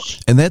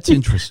 And that's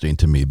interesting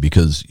to me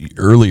because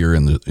earlier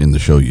in the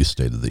show, you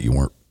stated that you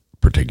weren't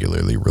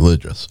particularly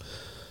religious.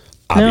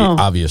 No.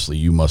 Obviously,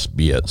 you must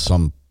be at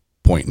some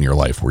point in your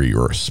life where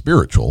you're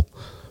spiritual,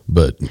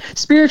 but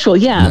spiritual,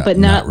 yeah, but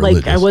not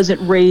like I wasn't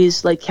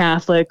raised like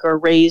Catholic or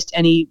raised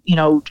any.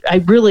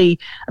 Obviously,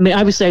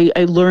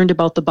 I learned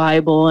about the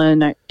Bible,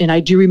 and I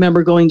do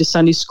remember going to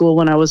Sunday school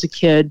when I was a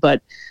kid,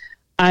 but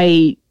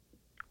I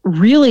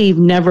really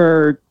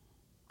never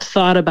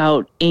thought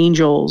about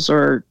angels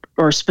or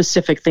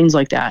specific things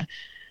like that.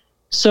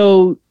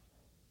 So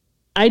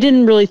I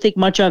didn't really think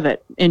much of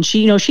it. And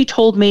she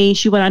told me,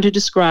 she went on to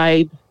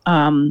describe,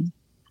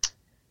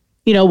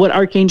 what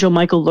Archangel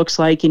Michael looks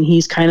like. And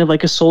he's kind of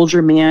like a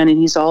soldier man, and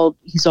he's all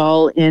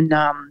in,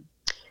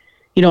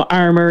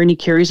 armor, and he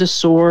carries a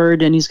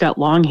sword, and he's got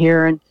long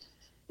hair. And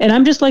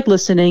I'm just like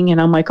listening, and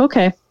I'm like,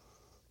 okay.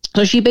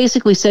 So she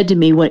basically said to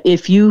me,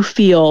 if you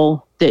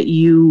feel that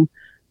you,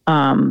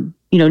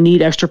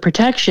 need extra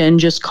protection,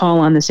 just call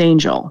on this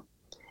angel.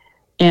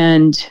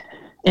 And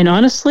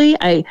honestly,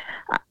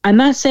 I'm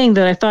not saying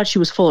that I thought she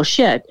was full of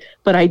shit,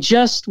 but I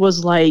just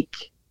was like,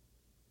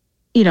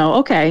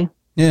 okay.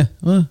 Yeah.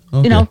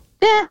 Okay.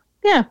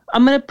 Yeah.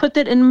 I'm going to put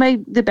that in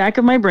the back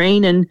of my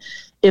brain. And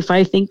if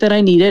I think that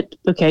I need it,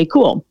 okay,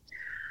 cool.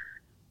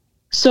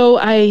 So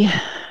I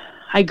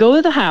go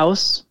to the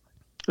house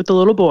with the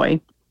little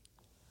boy.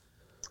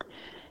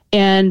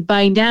 And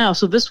by now,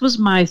 so this was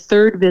my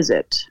third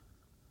visit.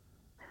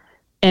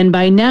 And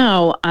by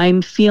now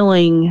I'm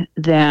feeling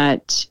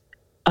that,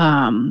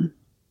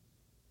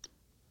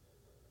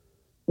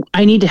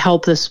 I need to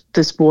help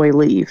this boy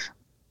leave.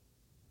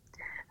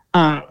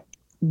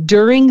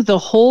 During the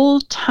whole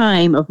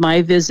time of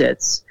my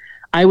visits,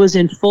 I was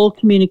in full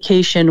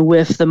communication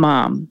with the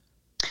mom.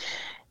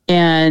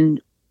 And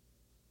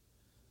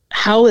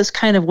how this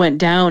kind of went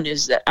down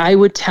is that I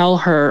would tell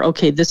her,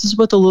 okay, this is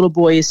what the little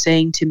boy is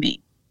saying to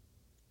me.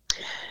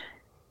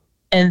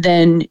 And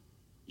then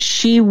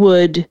she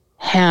would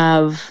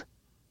have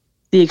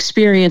the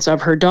experience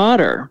of her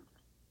daughter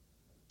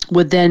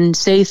would then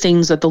say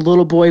things that the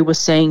little boy was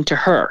saying to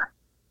her.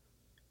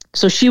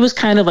 So she was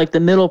kind of like the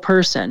middle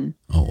person.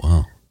 Oh,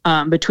 wow.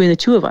 Between the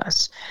two of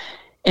us.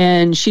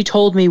 And she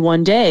told me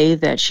one day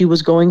that she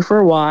was going for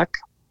a walk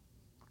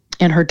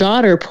and her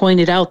daughter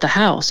pointed out the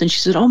house. And she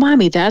said, "Oh,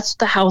 Mommy, that's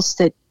the house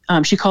that,"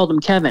 she called him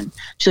Kevin.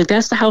 She's like,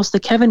 "That's the house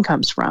that Kevin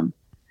comes from."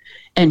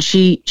 And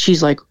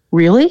she's like,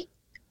 "Really?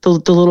 The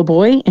little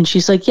boy?" And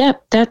she's like,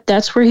 "Yep,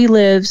 that's where he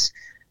lives."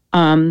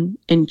 And,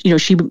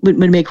 she would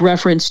make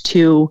reference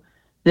to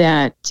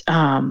that,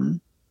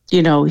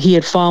 he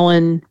had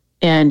fallen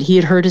and he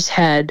had hurt his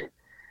head.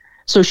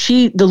 So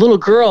the little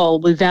girl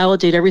would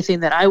validate everything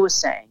that I was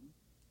saying,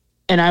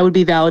 and I would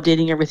be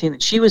validating everything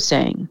that she was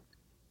saying,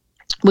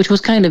 which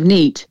was kind of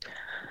neat.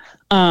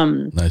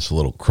 Nice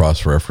little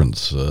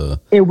cross-reference.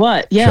 It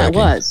was. Yeah, tracking. It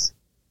was.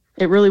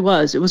 It really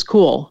was. It was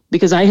cool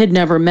because I had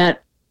never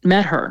met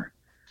her.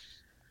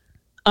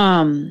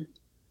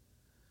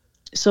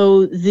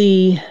 So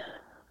the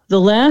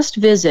last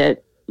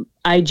visit,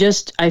 I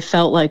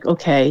felt like,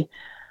 okay,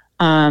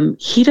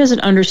 he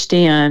doesn't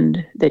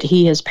understand that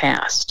he has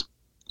passed.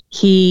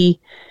 He's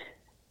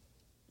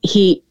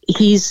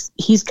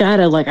got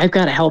to, like, I've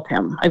got to help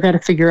him. I've got to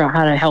figure out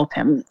how to help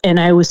him. And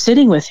I was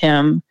sitting with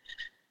him,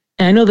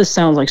 and I know this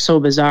sounds like so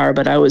bizarre,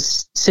 but I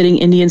was sitting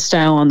Indian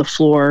style on the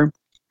floor,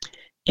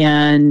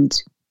 and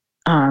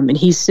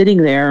he's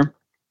sitting there,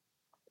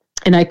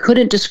 and I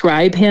couldn't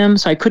describe him,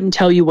 so I couldn't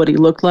tell you what he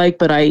looked like,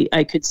 but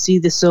I could see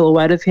the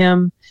silhouette of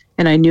him,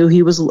 and I knew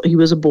he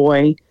was a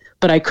boy,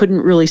 but I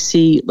couldn't really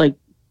see, like,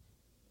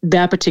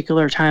 that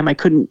particular time. I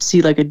couldn't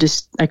see, like,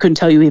 I couldn't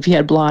tell you if he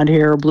had blonde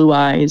hair or blue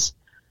eyes.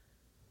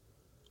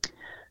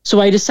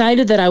 So I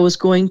decided that I was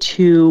going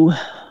to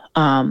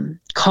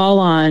call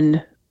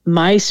on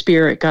my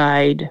spirit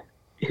guide,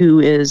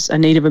 who is a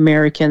Native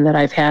American that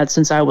I've had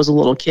since I was a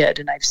little kid,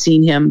 and I've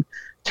seen him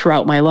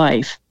throughout my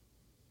life.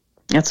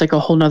 That's like a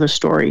whole nother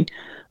story.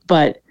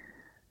 But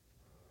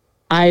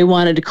I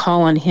wanted to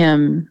call on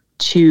him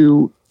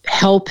to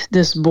help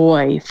this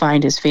boy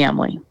find his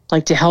family,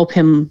 like to help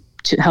him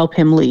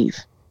leave.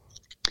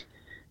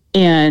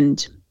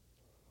 And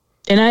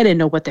I didn't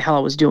know what the hell I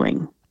was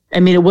doing. I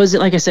mean, it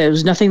wasn't, like I said, it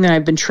was nothing that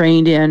I've been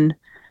trained in.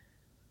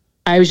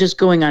 I was just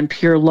going on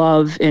pure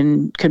love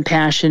and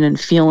compassion and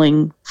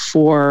feeling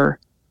for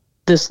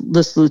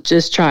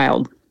this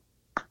child,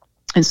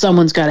 and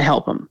someone's got to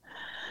help him.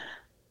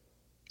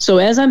 So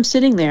as I'm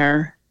sitting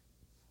there,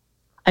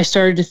 I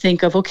started to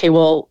think of, okay,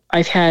 well,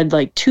 I've had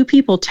like 2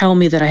 people tell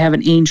me that I have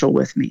an angel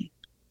with me.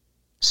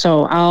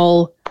 So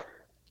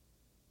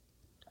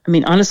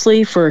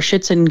honestly, for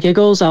shits and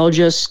giggles,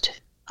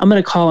 I'm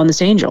going to call on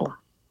this angel.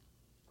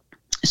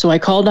 So I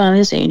called on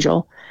this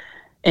angel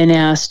and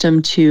asked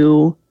him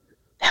to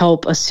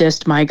help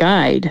assist my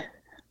guide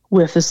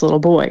with this little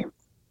boy.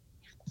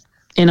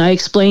 And I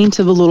explained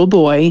to the little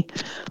boy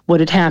what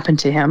had happened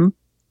to him.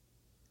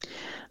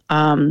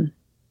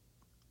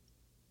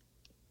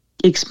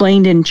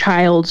 Explained in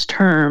child's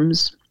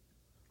terms,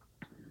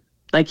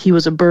 like he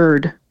was a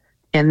bird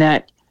and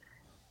that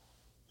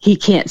he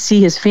can't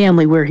see his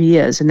family where he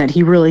is, and that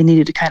he really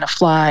needed to kind of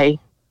fly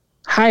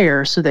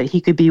higher so that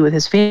he could be with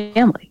his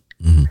family.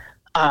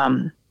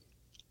 Mm-hmm.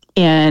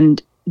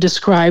 And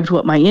described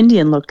what my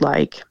Indian looked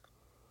like,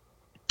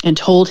 and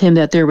told him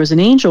that there was an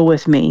angel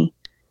with me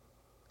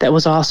that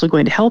was also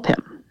going to help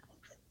him.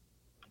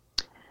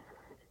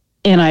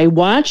 And I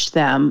watched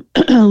them,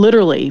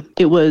 literally,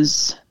 it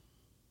was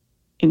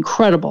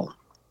incredible.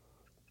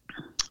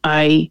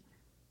 I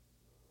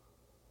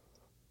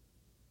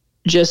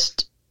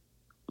just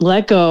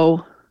let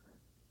go,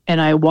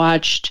 and I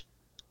watched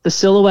the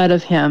silhouette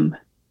of him.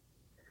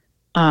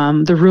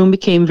 The room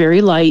became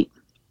very light,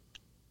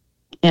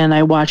 and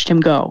I watched him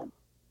go.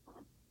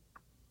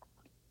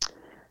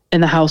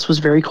 And the house was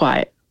very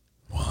quiet.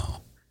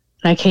 Wow.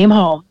 And I came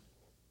home,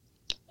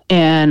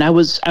 and I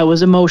was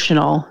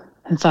emotional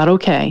and thought,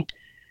 okay.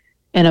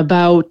 And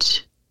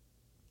about,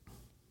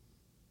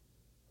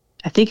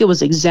 I think it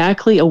was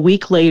exactly a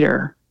week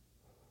later,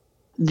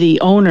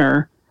 the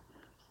owner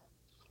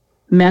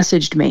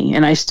messaged me,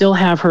 and I still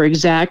have her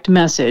exact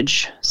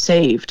message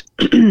saved.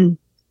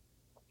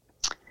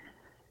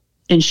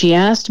 And she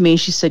asked me,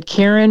 she said,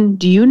 "Karen,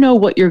 do you know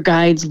what your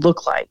guides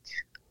look like?"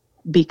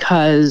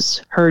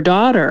 Because her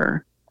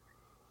daughter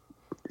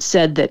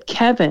said that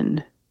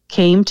Kevin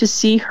came to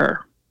see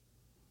her,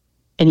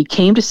 and he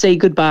came to say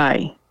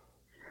goodbye.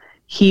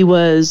 He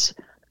was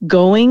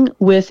going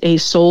with a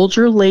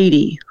soldier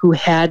lady who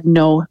had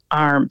no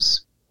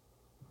arms.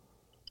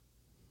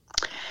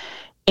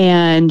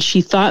 And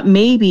she thought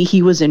maybe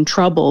he was in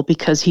trouble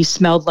because he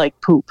smelled like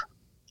poop.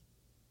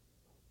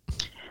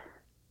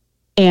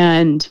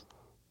 And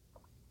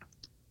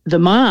the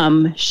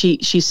mom, she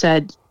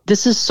said,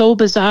 "This is so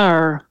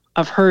bizarre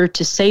of her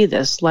to say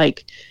this.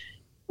 Like,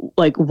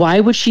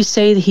 why would she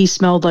say that he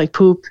smelled like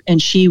poop?"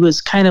 And she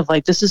was kind of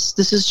like, this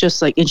is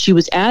just like, and she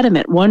was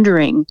adamant,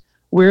 wondering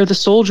where the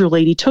soldier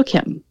lady took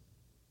him.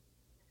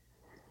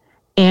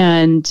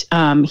 And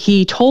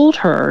he told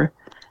her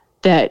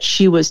that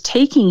she was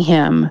taking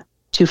him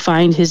to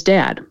find his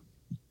dad.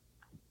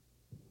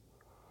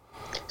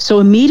 So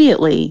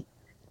immediately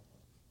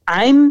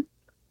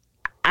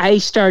I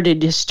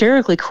started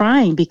hysterically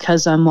crying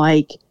because I'm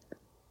like,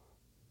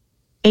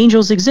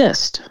 angels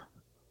exist.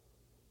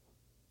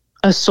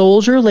 A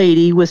soldier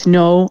lady with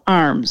no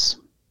arms.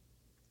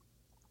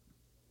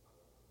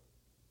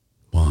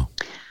 Wow.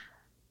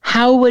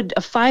 How would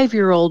a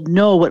 5-year-old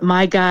know what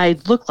my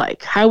guide looked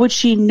like? How would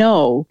she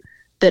know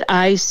that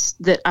I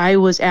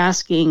was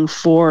asking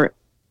for,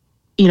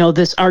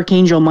 this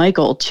Archangel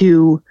Michael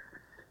to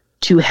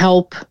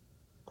help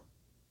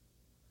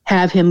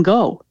have him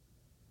go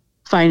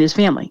find his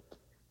family?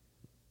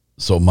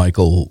 So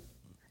Michael,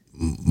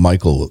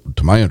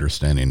 to my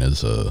understanding,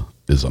 is a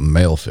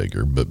male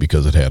figure, but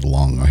because it had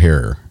long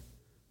hair,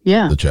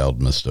 yeah, the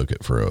child mistook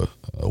it for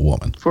a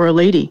woman, for a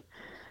lady,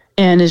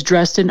 and is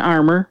dressed in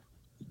armor.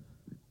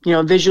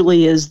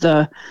 Visually is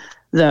the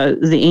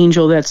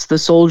angel that's the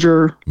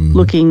soldier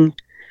looking,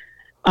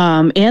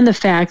 and the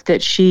fact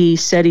that she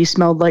said he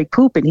smelled like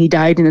poop and he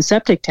died in a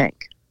septic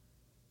tank.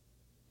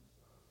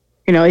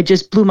 It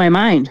just blew my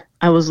mind.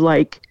 I was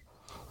like,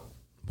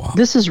 wow,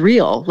 this is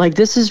real. Like,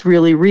 this is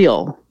really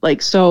real.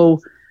 Like,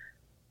 so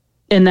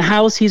in the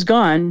house he's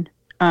gone,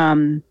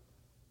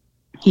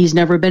 he's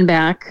never been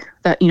back.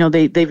 That,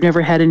 they've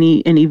never had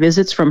any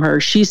visits from her.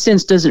 She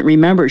since doesn't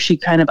remember. She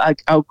kind of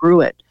outgrew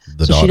it.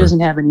 So she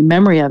doesn't have any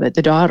memory of it,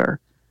 the daughter.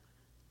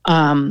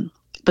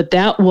 But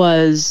that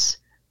was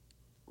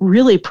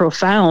really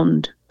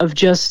profound of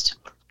just,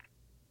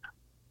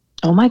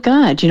 oh my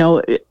God,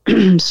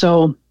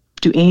 so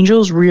do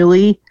angels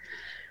really,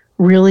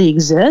 really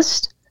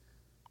exist?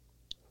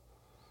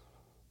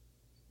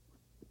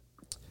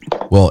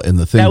 Well, and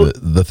the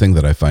thing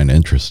that I find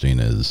interesting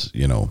is,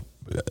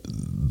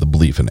 the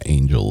belief in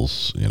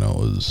angels,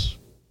 is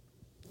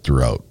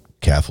throughout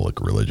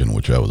Catholic religion,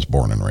 which I was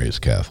born and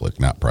raised Catholic,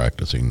 not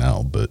practicing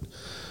now, but,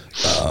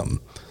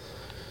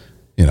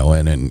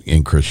 and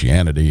in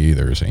Christianity,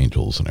 there's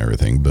angels and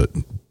everything. But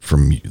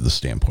from the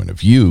standpoint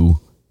of you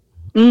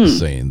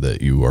saying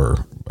that you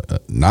are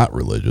not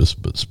religious,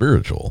 but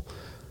spiritual,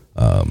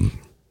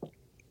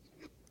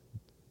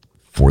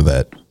 for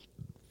that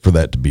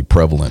to be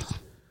prevalent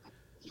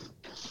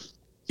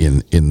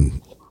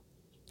in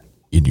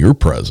your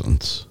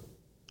presence,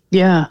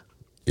 yeah,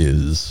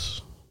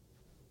 is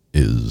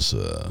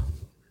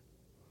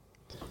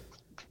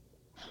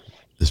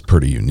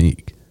pretty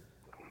unique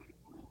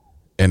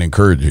and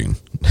encouraging.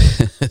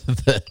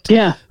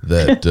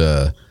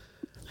 that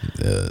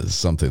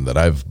something that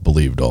I've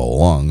believed all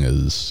along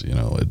is,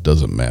 it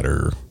doesn't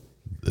matter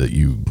that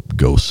you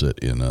go sit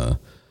in a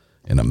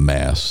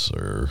mass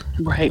or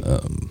right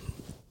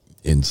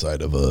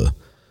inside of a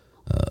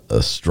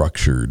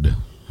structured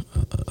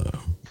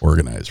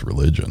organized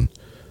religion.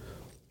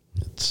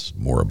 It's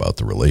more about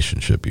the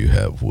relationship you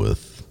have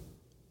with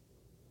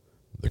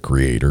the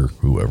Creator,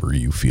 whoever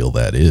you feel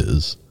that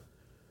is.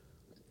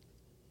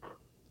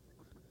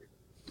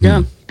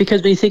 Yeah,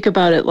 because when you think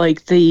about it,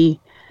 like this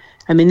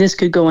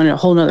could go on a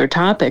whole nother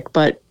topic,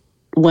 but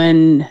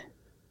when,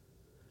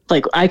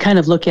 like, I kind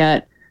of look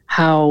at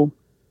how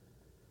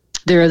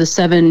there are the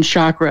 7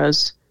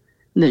 chakras,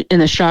 and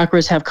the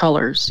chakras have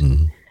colors,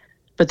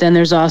 but then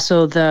there's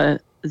also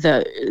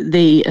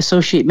they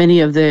associate many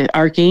of the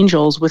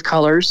archangels with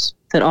colors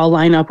that all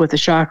line up with the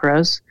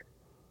chakras.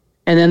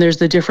 And then there's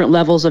the different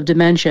levels of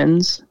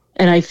dimensions.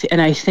 And I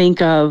think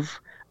of,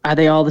 are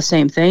they all the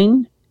same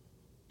thing?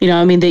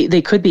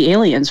 They could be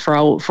aliens for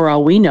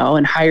all we know,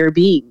 and higher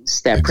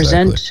beings that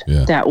present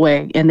that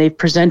way. And they've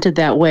presented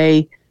that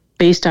way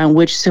based on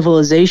which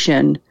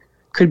civilization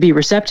could be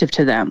receptive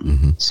to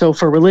them. So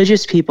for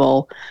religious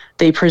people,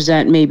 they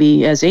present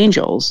maybe as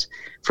angels.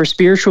 For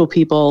spiritual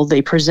people,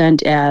 they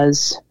present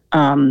as,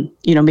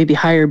 maybe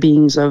higher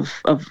beings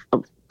of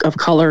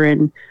color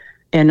and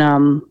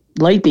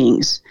light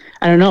beings.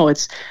 I don't know.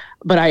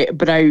 But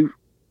I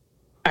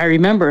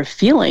remember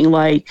feeling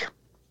like,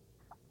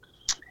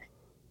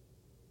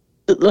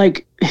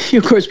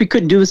 of course we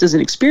couldn't do this as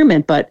an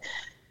experiment, but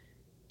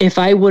if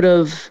I would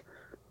have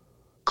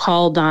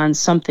called on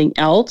something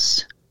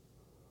else,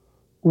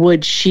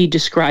 would she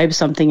describe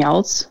something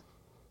else?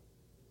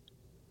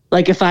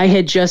 Like if I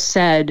had just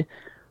said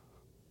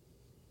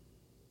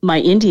my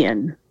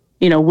Indian,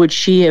 would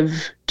she have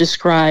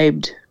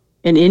described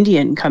an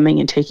Indian coming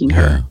and taking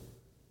her?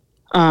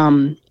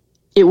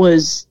 It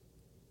was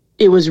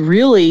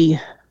really,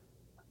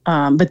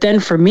 but then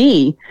for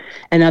me,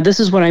 and now this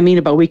is what I mean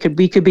about we could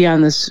be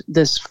on this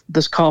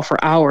call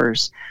for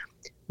hours.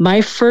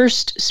 My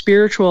first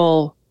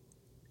spiritual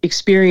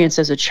experience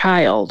as a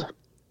child,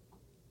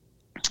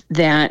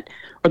 or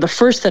the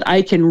first that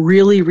I can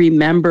really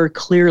remember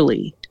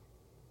clearly,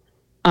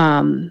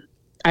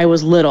 I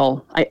was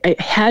little. I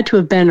had to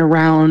have been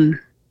around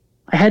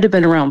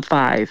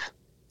 5.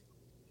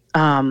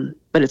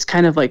 But it's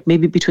kind of like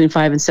maybe between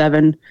 5 and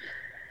 7.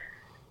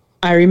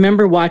 I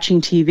remember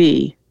watching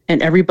TV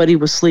and everybody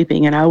was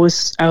sleeping, and I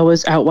was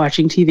out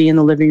watching TV in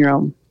the living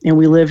room, and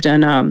we lived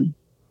in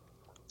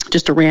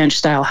just a ranch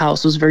style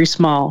house. It was very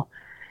small.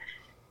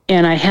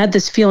 And I had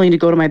this feeling to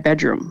go to my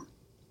bedroom.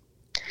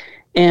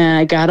 And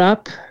I got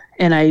up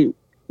and I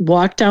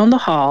walked down the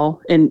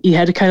hall, and you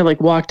had to kind of like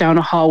walk down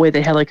a hallway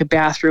that had like a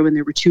bathroom, and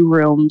there were 2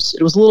 rooms.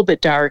 It was a little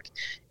bit dark,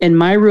 and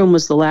my room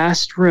was the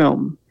last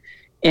room,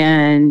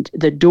 and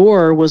the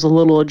door was a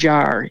little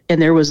ajar,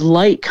 and there was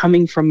light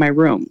coming from my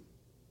room.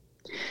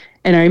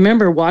 And I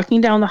remember walking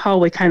down the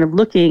hallway, kind of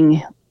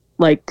looking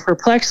like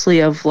perplexly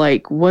of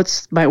like,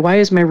 why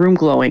is my room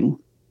glowing?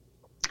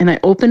 And I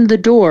opened the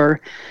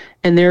door,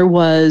 and there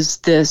was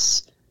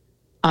this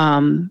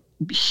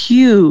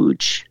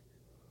huge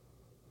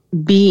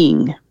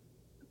being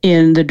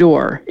in the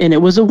door, and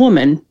it was a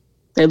woman.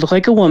 It looked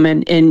like a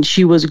woman, and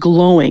she was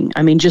glowing.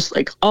 I mean, just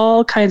like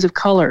all kinds of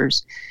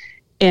colors.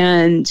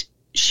 And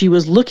she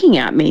was looking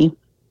at me,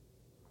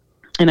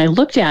 and I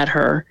looked at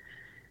her,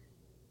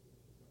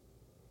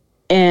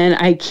 and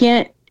I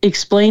can't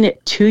explain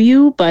it to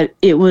you, but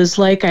it was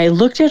like I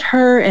looked at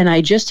her, and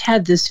I just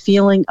had this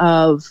feeling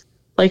of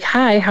like,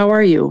 hi, how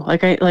are you?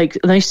 Like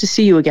nice to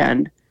see you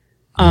again.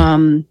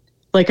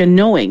 Like a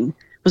knowing.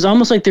 It was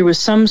almost like there was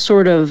some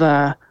sort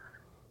of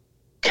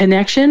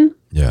connection.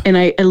 Yeah. And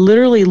I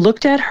literally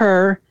looked at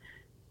her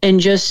and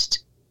just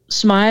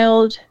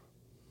smiled,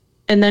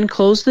 and then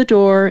closed the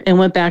door and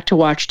went back to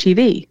watch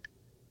TV.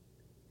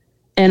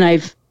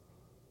 And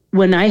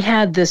when I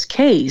had this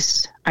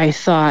case, I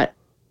thought,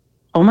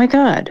 oh my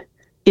God,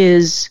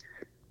 is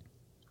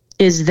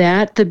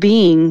that the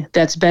being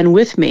that's been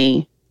with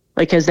me?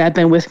 Like, has that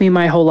been with me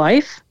my whole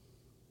life?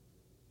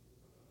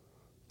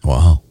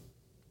 Wow.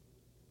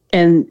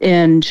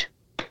 And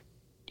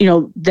you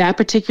know, that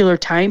particular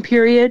time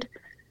period,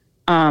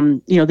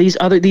 you know,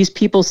 these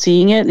people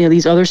seeing it, you know,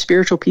 these other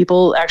spiritual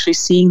people actually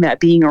seeing that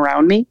being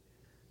around me.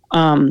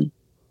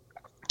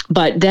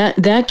 But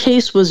that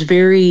case was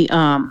very,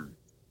 I'm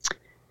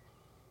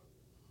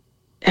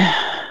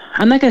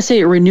not going to say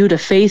it renewed a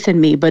faith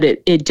in me, but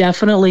it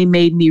definitely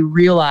made me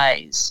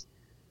realize,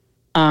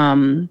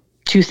 2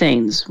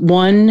 things.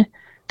 One,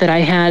 that I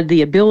had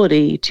the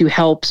ability to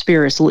help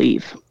spirits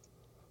leave.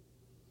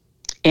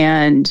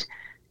 And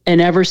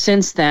ever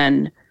since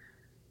then,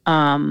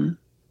 those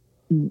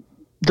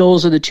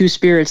are the 2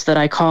 spirits that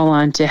I call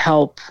on to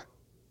help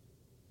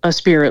a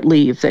spirit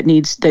leave that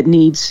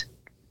needs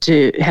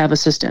to have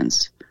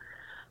assistance.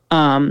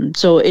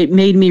 So it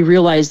made me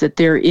realize that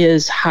there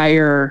is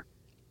higher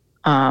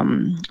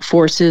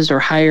forces or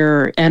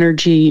higher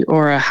energy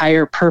or a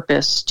higher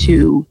purpose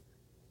to,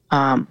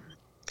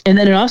 and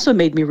then it also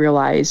made me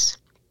realize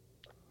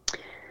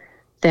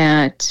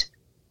that,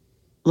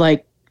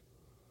 like,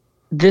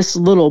 this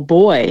little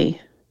boy,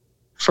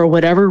 for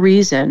whatever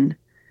reason,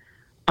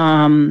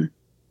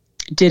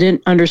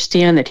 didn't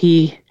understand that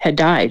he had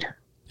died.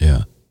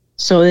 Yeah.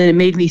 So then it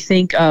made me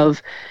think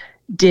of,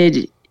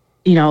 you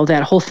know,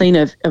 that whole thing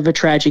of a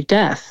tragic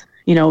death.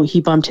 You know, he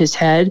bumped his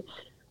head.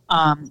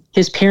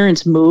 His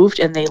parents moved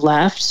and they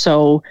left.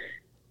 So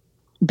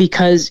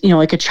because, you know,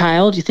 like a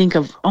child, you think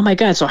of, oh my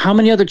God, so how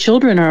many other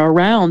children are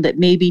around that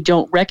maybe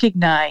don't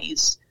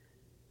recognize,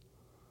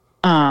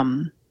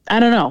 I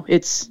don't know.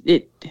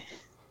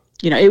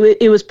 You know,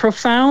 it was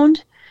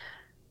profound,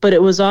 but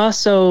it was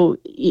also,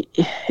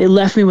 it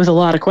left me with a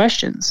lot of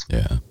questions.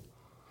 Yeah.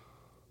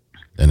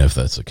 And if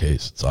that's the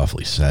case, it's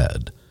awfully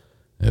sad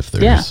if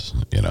there's,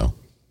 you know.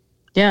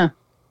 Yeah.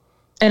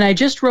 And I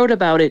just wrote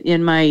about it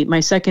in my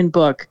second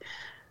book,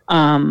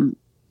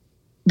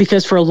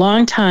 because for a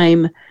long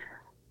time,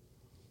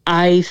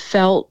 I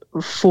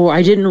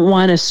didn't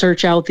want to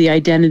search out the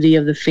identity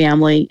of the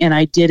family, and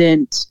I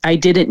didn't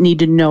need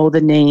to know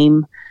the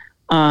name,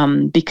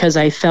 because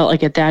I felt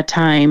like at that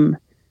time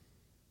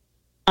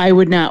I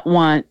would not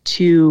want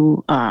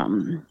to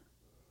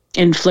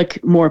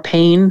inflict more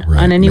pain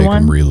on anyone.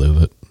 Make them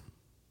relive it.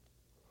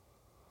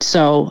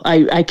 So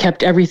I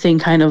kept everything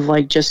kind of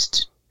like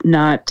just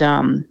not,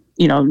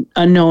 you know,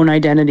 unknown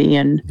identity.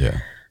 And,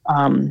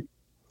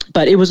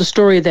 but it was a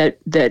story that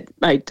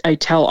I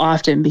tell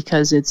often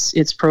because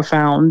it's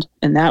profound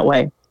in that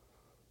way.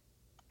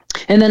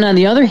 And then on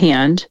the other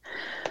hand,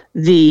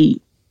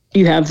 you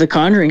have the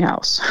Conjuring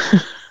House.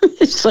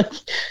 It's like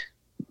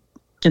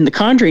in the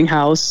Conjuring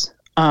House,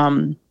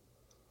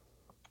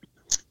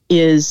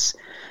 is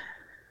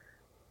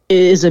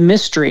a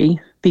mystery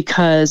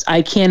because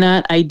I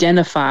cannot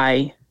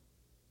identify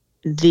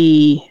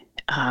the,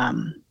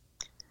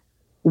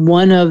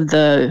 one of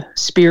the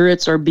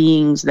spirits or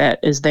beings that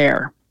is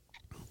there.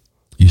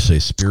 You say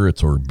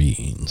spirits or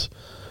beings.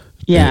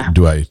 Yeah.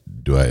 Do I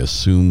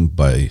assume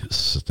by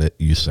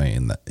you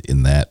saying that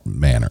in that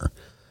manner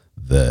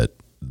that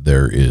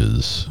there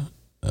is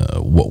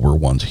what were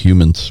once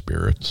human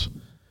spirits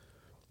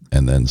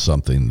and then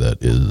something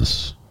that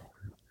is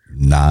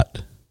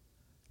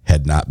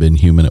had not been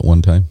human at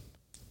one time?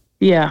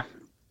 Yeah.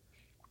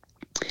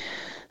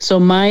 So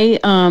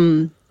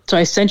so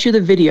I sent you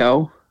the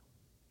video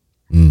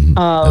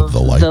of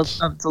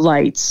the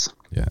lights.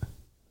 Yeah.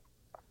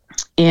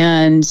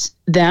 And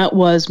that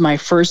was my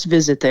first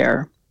visit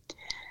there.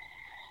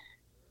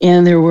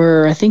 And there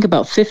were, I think,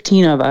 about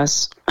 15 of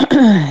us.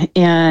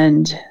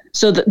 And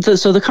so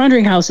the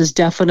Conjuring House is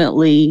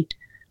definitely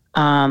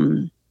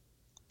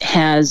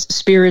has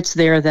spirits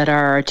there that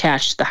are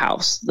attached to the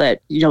house,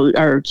 that, you know,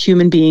 are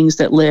human beings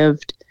that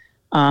lived.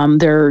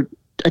 They're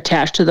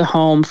attached to the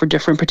home for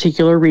different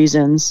particular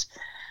reasons.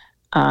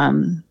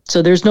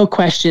 So there's no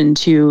question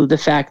to the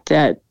fact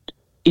that,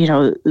 you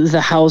know,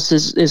 the house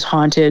is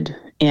haunted,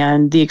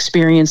 and the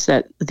experience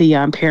that the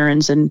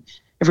parents and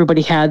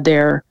everybody had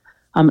there,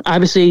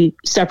 obviously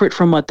separate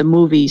from what the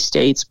movie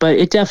states, but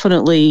it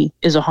definitely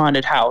is a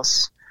haunted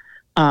house,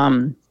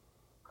 and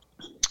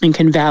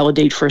can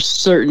validate for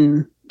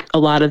certain a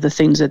lot of the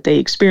things that they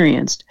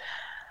experienced.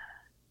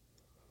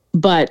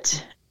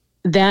 But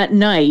that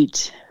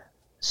night,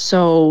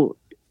 so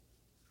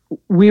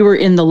we were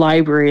in the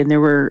library, and there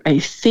were, I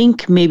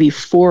think, maybe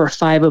 4 or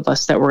 5 of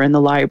us that were in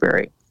the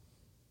library.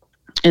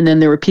 And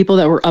then there were people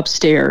that were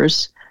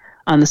upstairs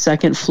on the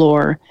second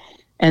floor,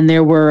 and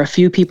there were a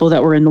few people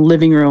that were in the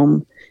living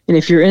room. And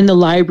if you're in the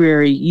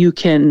library, you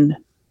can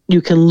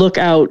look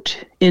out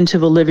into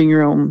the living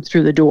room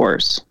through the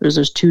doors.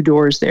 There's 2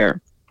 doors there.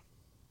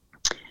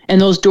 And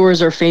those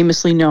doors are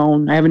famously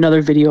known. I have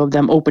another video of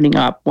them opening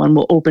up. One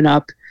will open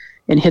up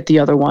and hit the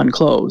other one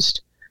closed.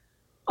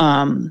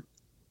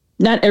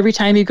 Not every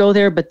time you go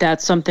there, but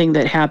that's something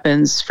that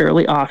happens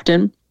fairly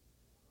often,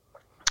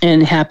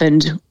 and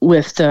happened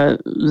with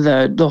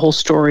the whole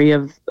story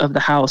of the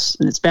house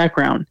and its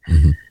background.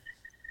 Mm-hmm.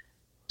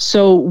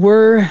 So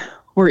we're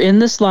in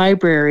this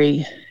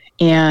library,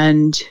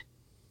 and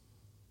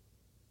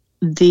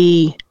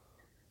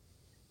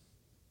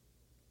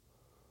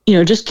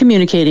just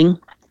communicating,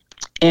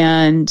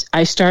 and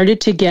I started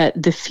to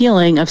get the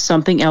feeling of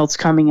something else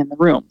coming in the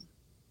room.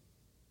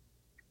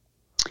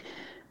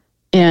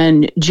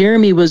 And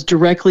Jeremy was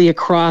directly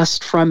across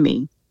from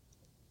me.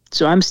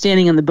 So I'm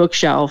standing on the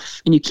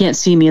bookshelf, and you can't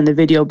see me in the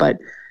video,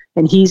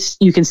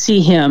 you can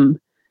see him,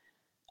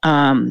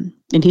 and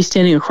he's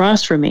standing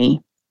across from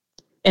me,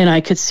 and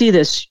I could see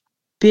this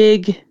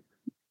big,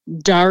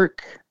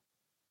 dark,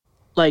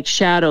 like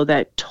shadow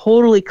that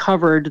totally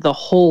covered the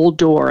whole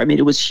door. I mean,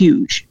 it was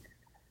huge,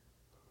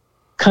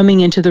 coming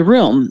into the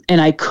room,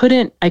 and I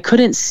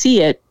couldn't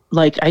see it,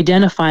 like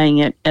identifying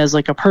it as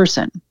like a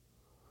person.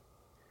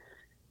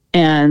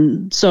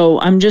 And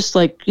so I'm just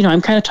like, I'm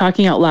kind of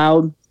talking out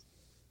loud.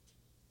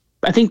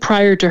 I think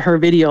prior to her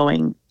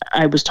videoing,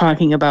 I was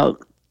talking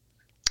about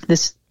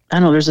this, I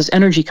don't know, there's this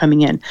energy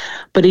coming in,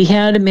 but he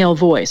had a male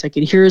voice. I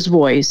could hear his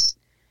voice,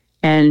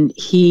 and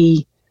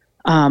he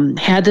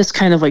had this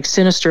kind of like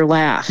sinister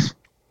laugh,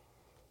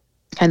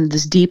 kind of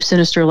this deep,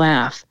 sinister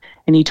laugh.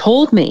 And he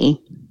told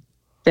me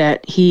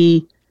that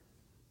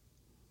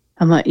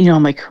I'm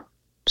like,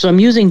 so I'm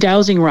using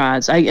dowsing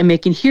rods. I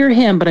can hear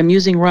him, but I'm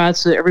using rods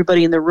so that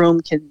everybody in the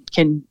room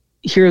can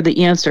hear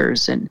the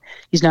answers. And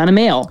he's not a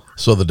male.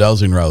 So the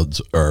dowsing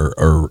rods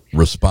are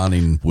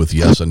responding with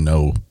yes and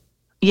no.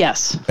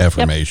 Yes.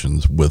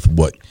 Affirmations. Yep. With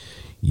what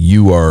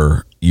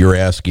you're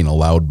asking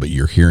aloud, but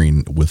you're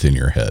hearing within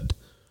your head.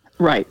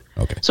 Right.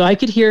 Okay. So I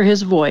could hear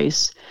his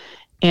voice,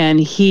 and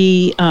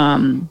he,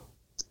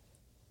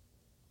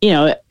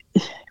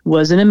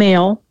 wasn't a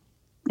male,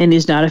 and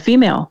he's not a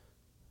female.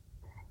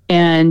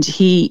 And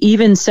he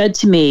even said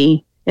to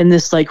me in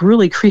this like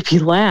really creepy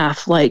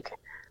laugh, like,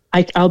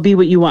 I'll be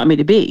what you want me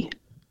to be.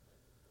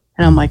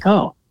 And I'm like,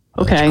 oh,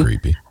 okay. That's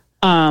creepy.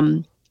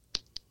 And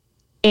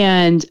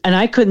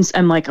I couldn't,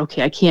 I'm like,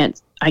 okay, I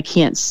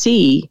can't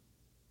see,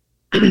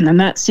 I'm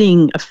not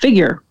seeing a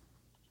figure.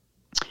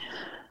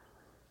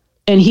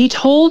 And he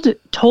told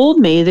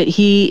me that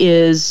he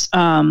is,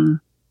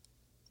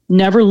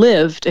 never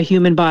lived a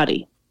human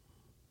body,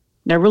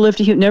 never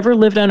lived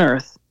on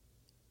Earth,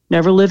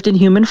 never lived in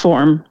human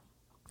form.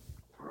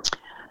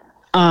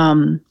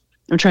 I'm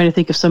trying to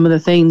think of some of the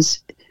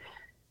things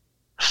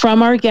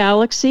from our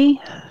galaxy,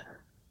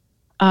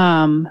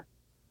 and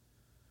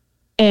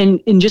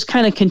just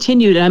kind of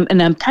continued.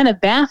 And I'm kind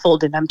of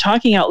baffled, and I'm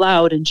talking out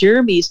loud, and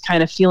Jeremy's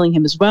kind of feeling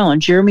him as well.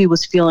 And Jeremy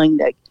was feeling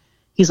that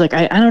he's like,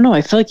 I don't know.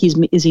 I feel like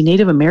is he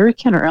Native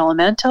American or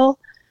elemental?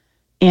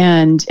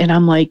 And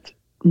I'm like,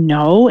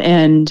 no.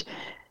 And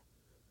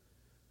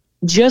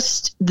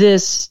just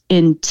this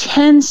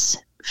intense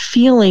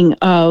feeling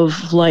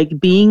of like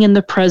being in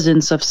the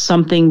presence of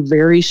something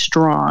very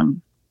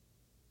strong.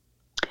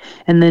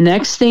 And the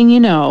next thing you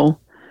know,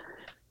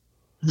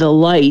 the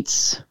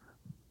lights,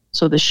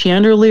 so the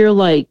chandelier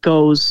light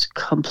goes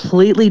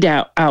completely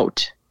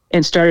out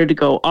and started to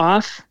go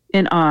off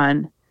and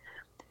on.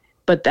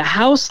 But the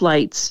house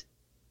lights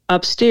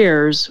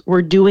upstairs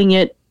were doing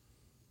it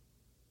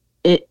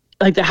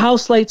like the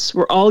house lights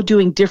were all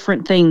doing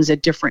different things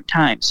at different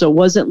times. So it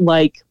wasn't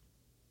like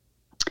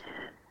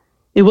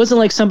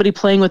somebody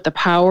playing with the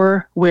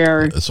power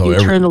where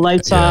turn the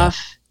lights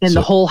off and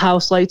the whole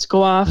house lights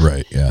go off.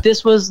 Right. Yeah.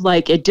 This was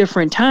like at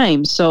different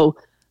times. So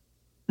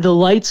the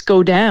lights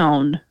go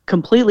down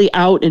completely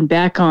out and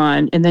back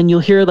on. And then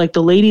you'll hear like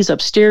the ladies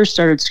upstairs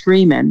started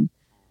screaming.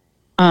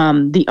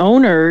 The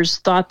owners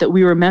thought that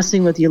we were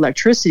messing with the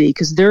electricity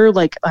because they're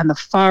like on the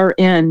far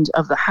end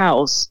of the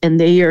house, and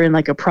they are in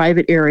like a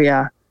private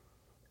area,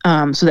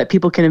 so that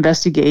people can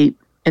investigate,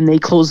 and they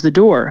closed the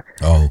door.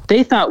 Oh.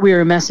 They thought we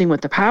were messing with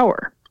the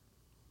power.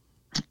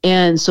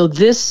 And so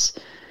this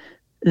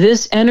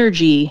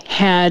energy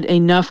had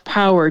enough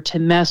power to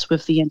mess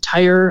with the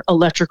entire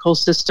electrical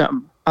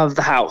system of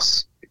the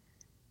house.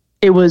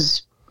 It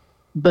was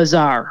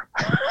bizarre.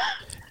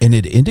 And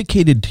it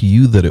indicated to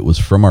you that it was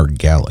from our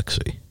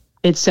galaxy.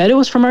 It said it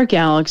was from our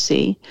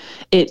galaxy.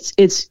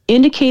 It's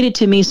indicated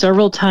to me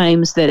several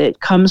times that it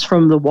comes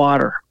from the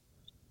water.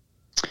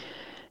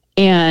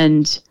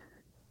 And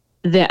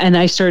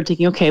I started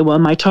thinking, okay, well,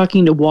 am I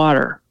talking to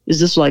water? Is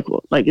this like,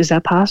 is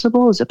that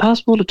possible? Is it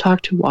possible to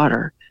talk to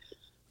water?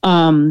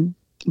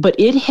 But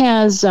it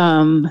has,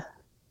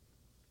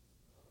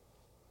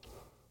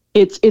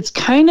 it's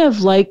kind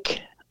of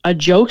like a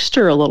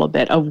jokester a little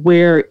bit of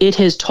where it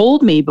has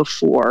told me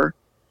before,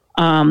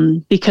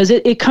 because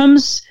it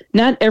comes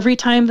not every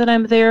time that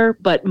I'm there,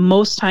 but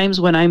most times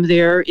when I'm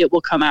there, it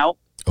will come out.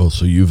 Oh,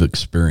 so you've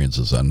experienced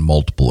this on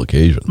multiple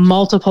occasions.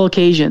 Multiple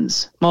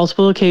occasions.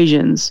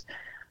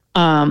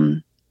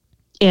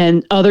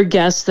 And other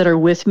guests that are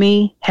with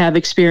me have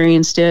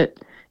experienced it.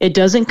 It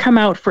doesn't come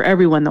out for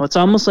everyone, though. It's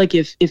almost like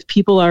if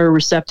people are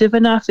receptive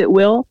enough, it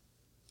will.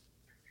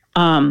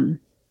 But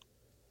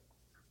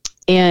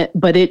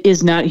it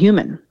is not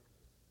human.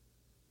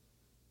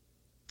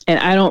 And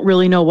I don't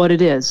really know what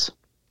it is.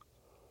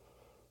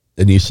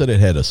 And you said it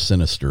had a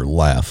sinister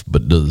laugh,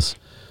 but is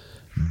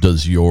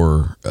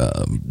your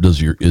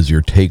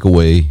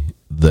takeaway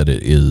that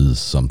it is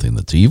something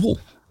that's evil,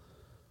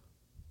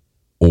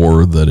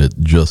 or that it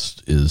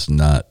just is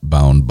not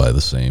bound by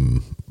the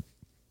same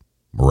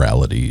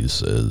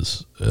moralities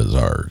as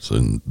ours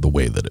and the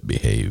way that it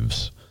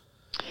behaves?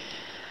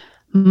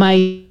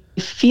 My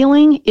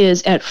feeling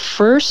is, at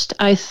first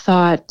I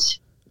thought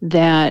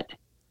that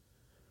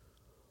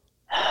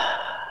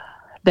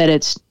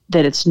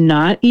it's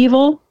not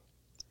evil,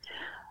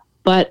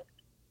 but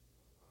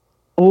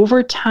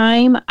over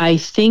time I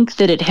think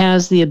that it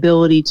has the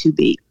ability to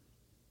be,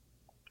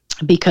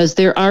 because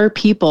there are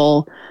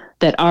people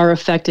that are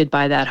affected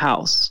by that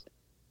house,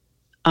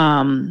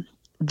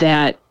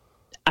 that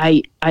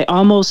I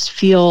almost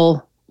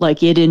feel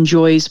like it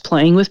enjoys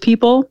playing with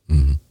people.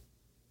 Mm-hmm.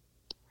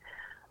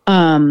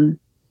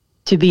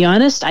 To be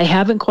honest, I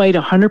haven't quite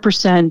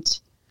 100%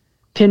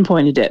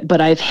 pinpointed it,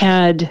 but I've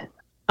had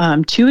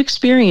 2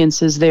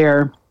 experiences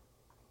there,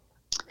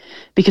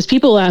 because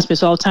people ask me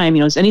this all the time,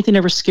 does anything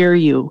ever scare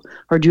you?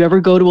 Or do you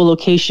ever go to a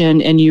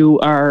location and you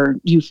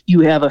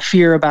have a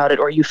fear about it,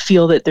 or you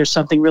feel that there's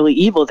something really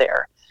evil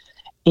there?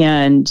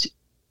 And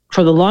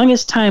for the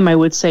longest time, I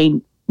would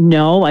say,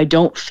 no, I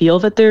don't feel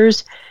that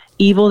there's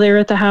evil there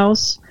at the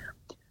house.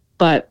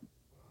 But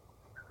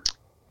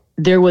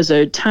there was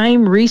a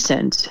time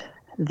recent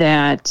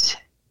that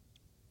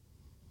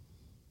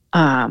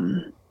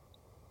the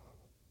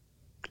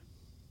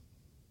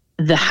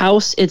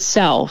house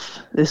itself,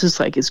 this is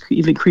like, it's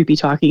even creepy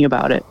talking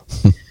about it.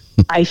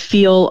 I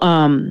feel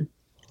kind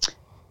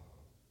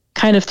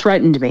of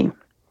threatened me.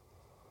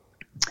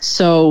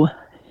 So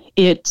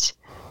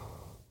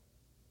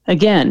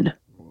again,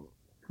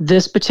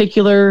 this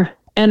particular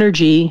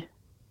energy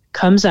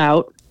comes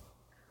out.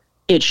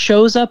 It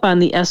shows up on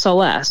the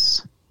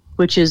SLS,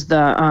 which is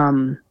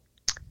the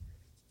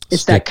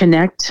that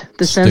connect,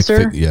 the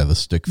sensor. The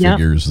stick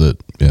figures that,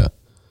 yeah.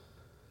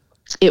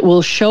 It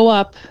will show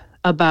up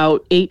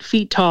about 8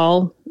 feet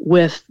tall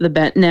with the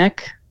bent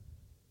neck.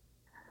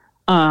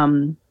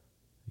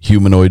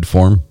 Humanoid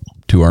form,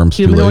 2 arms,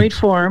 2 legs. Humanoid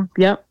form,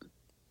 yep.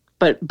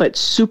 But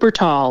super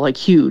tall, like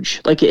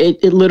huge. Like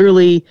it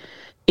literally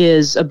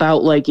is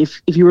about, like,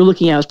 if you were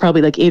looking at it, it's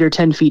probably like 8 or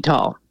 10 feet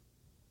tall.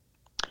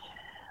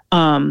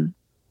 And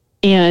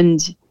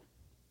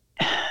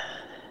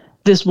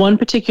this one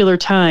particular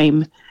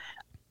time,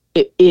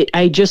 it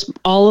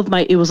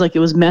was like it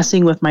was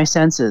messing with my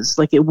senses.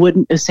 Like it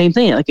wouldn't, the same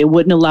thing, like it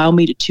wouldn't allow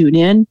me to tune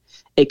in.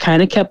 It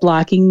kind of kept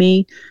blocking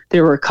me.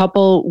 There were a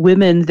couple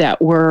women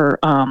that were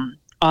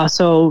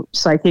also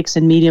psychics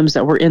and mediums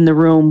that were in the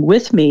room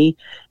with me.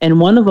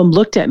 And one of them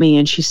looked at me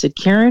and she said,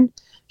 "Karen,"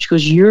 she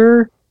goes,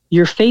 your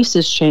face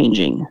is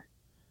changing.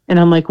 And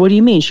I'm like, "What do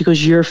you mean?" She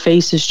goes, "Your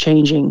face is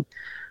changing."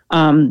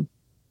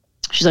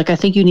 She's like, I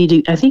think you need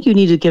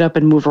to get up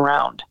and move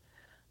around.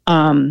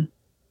 And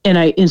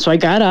so I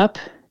got up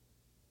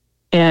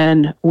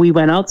and we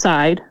went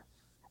outside,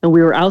 and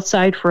we were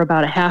outside for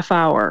about a half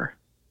hour.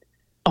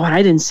 Oh, and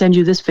I didn't send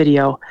you this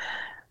video.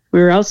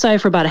 We were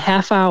outside for about a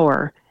half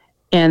hour.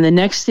 And the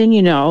next thing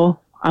you know,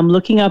 I'm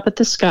looking up at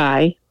the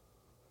sky,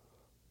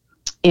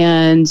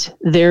 and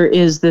there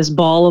is this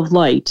ball of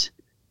light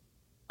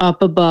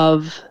up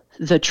above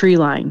the tree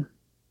line.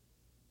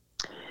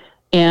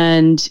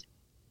 And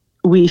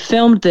we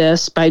filmed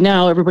this. By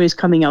now, everybody's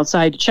coming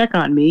outside to check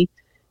on me.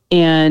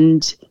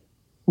 And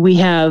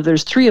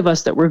there's 3 of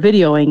us that were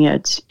videoing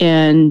it,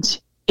 and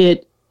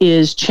it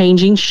is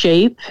changing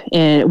shape.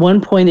 And at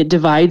one point it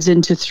divides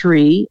into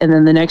 3, and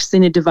then the next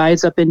thing it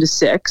divides up into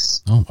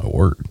 6. Oh my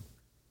word.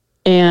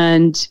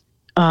 And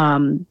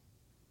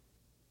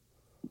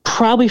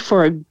probably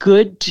for a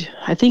good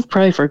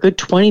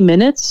 20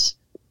 minutes,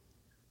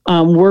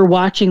 we're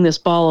watching this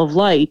ball of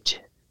light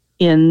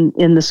in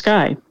the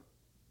sky.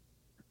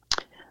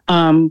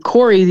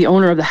 Corey, the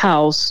owner of the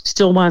house,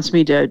 still wants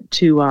me to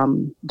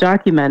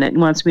document it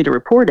and wants me to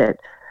report it.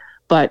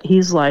 But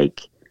he's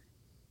like,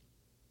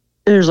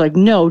 there's like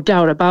no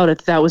doubt about it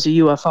that was a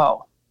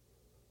UFO.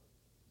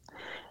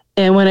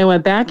 And when I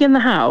went back in the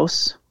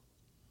house,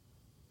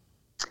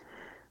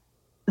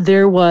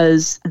 there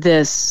was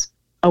this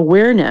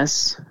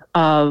awareness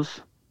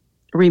of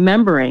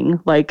remembering,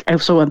 like,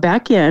 so I went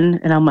back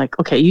in and I'm like,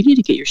 okay, you need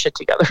to get your shit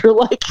together.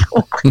 like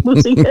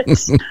losing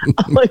it.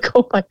 I'm like,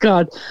 oh my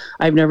God,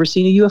 I've never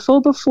seen a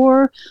UFO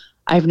before.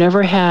 I've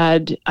never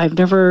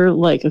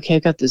like, okay,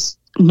 I've got this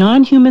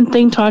non-human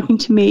thing talking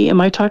to me.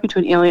 Am I talking to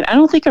an alien? I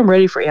don't think I'm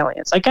ready for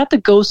aliens. I got the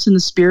ghosts and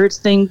the spirits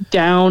thing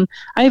down.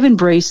 I've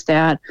embraced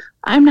that.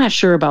 I'm not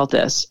sure about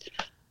this.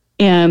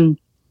 And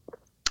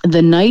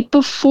the night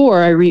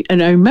before I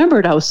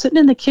remembered I was sitting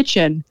in the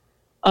kitchen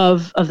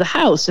of the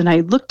house and I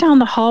looked down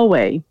the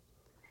hallway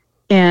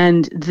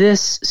and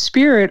this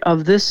spirit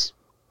of this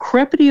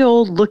crepity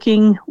old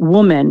looking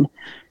woman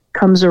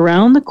comes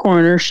around the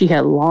corner. She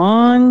had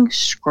long,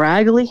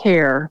 scraggly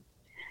hair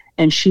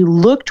and she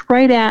looked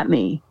right at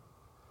me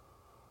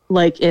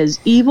like as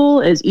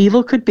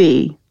evil could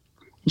be.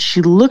 And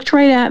she looked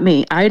right at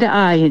me eye to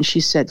eye and she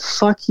said,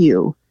 "Fuck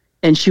you."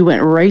 And she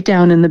went right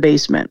down in the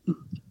basement.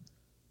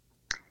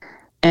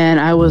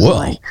 And I was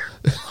like,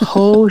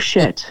 oh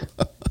shit.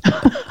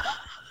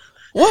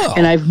 Wow.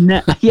 And I've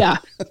never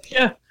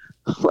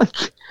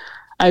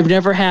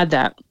had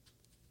that.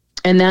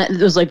 And that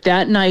was like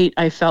that night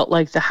I felt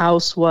like the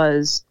house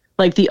was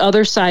like the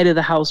other side of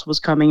the house was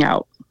coming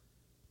out.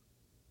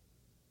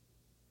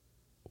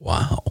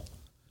 Wow.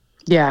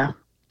 Yeah.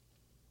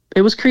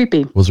 It was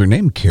creepy. Was her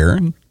name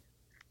Karen?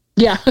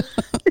 Yeah.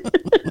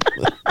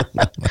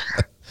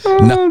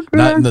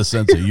 Not in the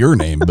sense of your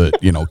name, but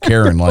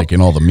Karen, like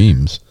in all the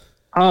memes.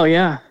 Oh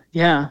yeah.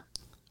 Yeah.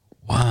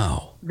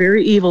 Wow.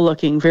 Very evil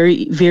looking,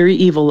 very, very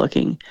evil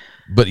looking.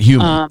 But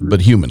human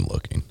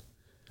looking.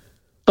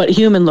 But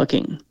human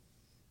looking.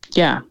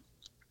 Yeah.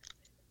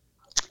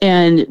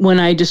 And when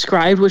I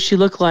described what she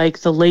looked like,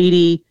 the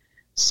lady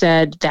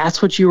said,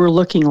 "That's what you were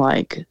looking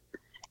like."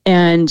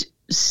 And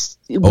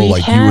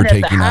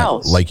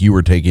like you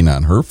were taking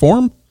on her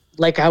form?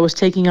 Like I was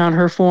taking on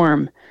her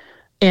form.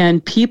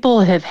 And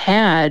people have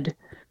had,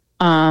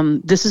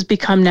 this has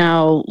become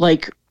now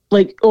like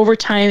over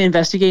time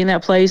investigating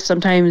that place,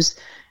 sometimes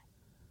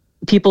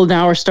people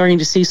now are starting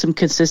to see some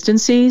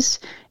consistencies.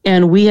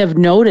 And we have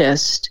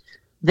noticed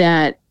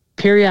that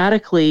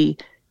periodically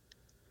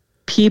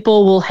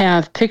people will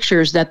have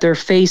pictures that their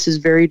face is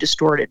very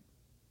distorted.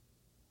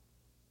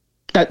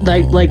 That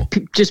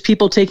just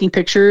people taking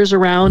pictures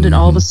around and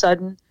all of a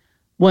sudden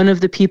one of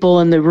the people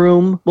in the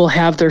room will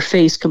have their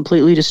face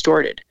completely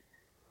distorted.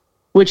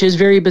 Which is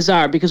very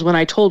bizarre because when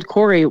I told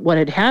Corey what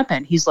had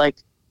happened, he's like,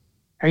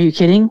 "Are you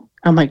kidding?"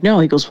 I'm like, "No."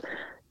 He goes,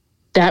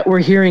 "That we're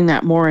hearing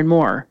that more and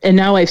more." And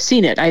now I've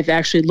seen it. I've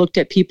actually looked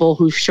at people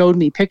who showed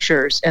me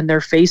pictures and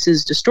their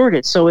faces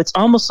distorted. So it's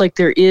almost like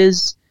there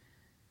is,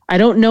 I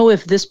don't know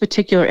if this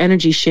particular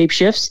energy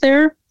shapeshifts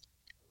there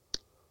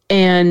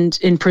and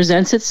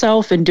presents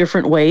itself in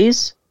different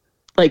ways,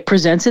 like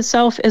presents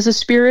itself as a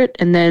spirit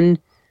and then,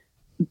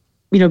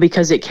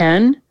 because it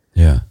can.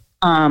 Yeah.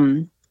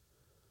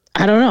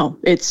 I don't know.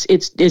 It's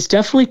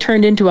definitely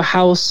turned into a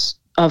house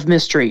of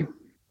mystery.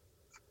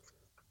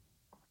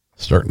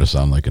 Starting to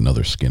sound like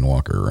another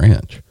Skinwalker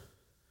Ranch.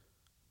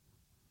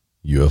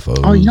 UFOs.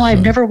 Oh,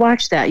 I've never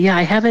watched that. Yeah,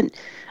 I haven't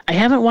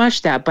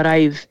watched that, but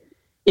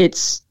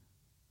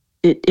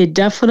it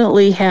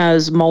definitely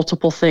has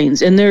multiple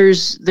things. And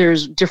there's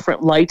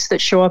different lights that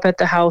show up at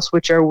the house,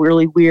 which are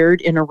really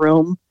weird in a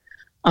room,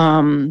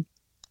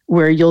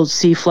 where you'll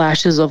see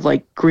flashes of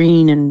like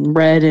green and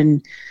red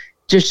and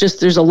just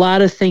there's a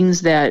lot of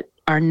things that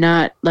are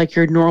not like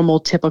your normal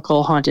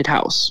typical haunted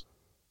house.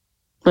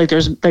 Like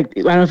there's like,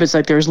 I don't know if it's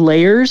like there's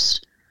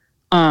layers,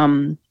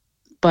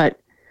 but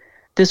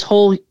this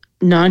whole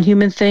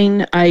non-human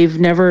thing, I've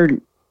never,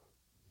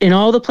 in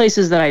all the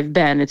places that I've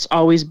been, it's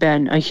always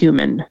been a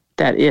human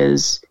that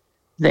is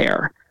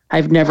there.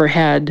 I've never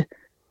had,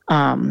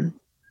 I've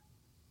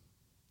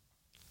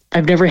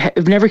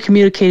never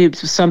communicated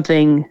with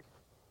something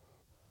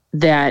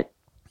that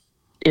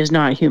is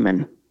not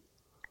human.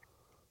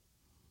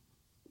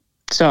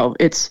 So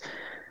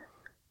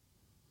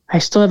I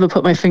still haven't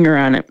put my finger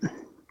on it.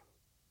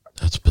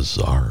 That's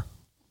bizarre.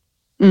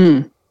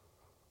 But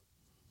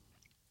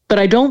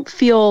I don't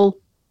feel,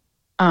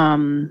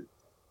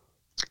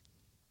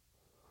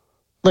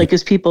 like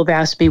as people have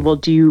asked me, well,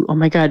 oh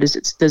my God,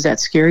 does that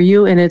scare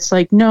you? And it's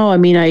like, no, I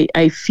mean,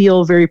 I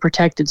feel very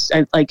protected.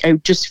 I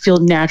just feel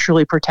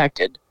naturally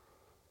protected.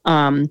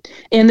 And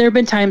there have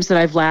been times that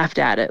I've laughed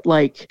at it.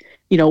 Like,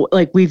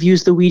 like we've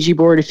used the Ouija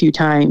board a few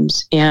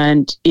times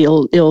and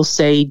it'll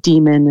say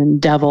demon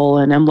and devil.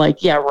 And I'm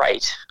like, yeah,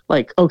 right.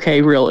 Like,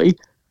 okay, really.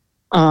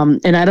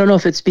 And I don't know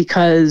if it's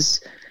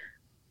because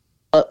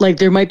like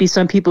there might be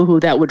some people who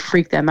that would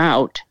freak them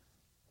out.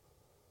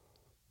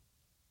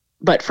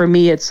 But for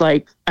me, it's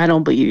like, I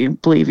don't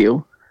believe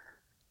you.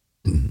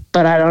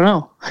 But I don't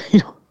know.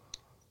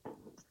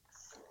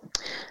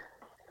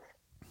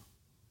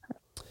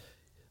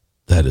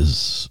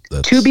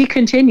 that's to be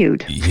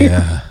continued.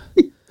 Yeah.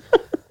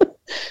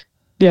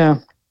 Yeah.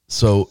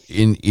 So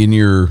in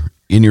your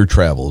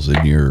travels,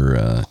 in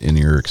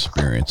your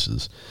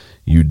experiences,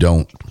 you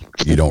don't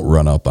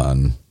run up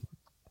on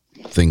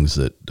things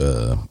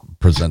that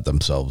present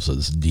themselves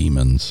as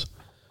demons.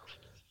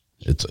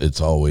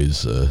 It's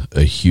always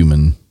a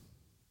human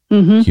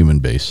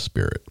based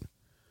spirit.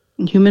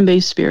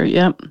 Human-based spirit,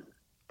 yep.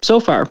 So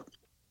far.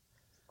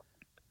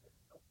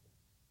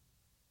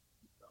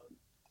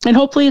 And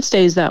hopefully it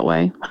stays that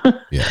way.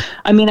 Yeah.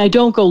 I mean, I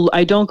don't go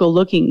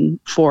looking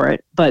for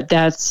it, but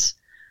that's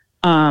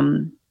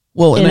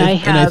well, and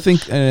I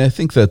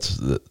think that's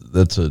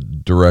a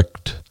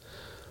direct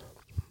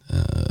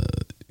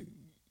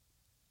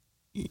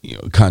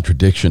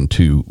contradiction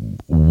to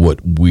what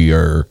we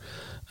are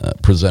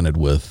presented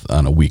with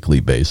on a weekly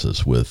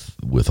basis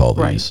with all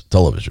these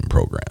television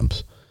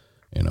programs.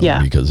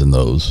 Because in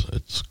those,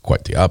 it's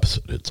quite the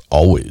opposite. It's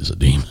always a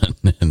demon,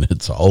 and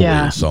it's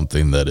always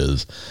something that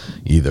is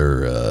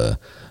either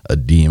a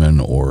demon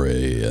or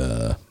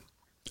a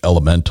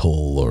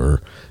elemental,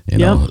 or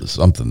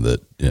something that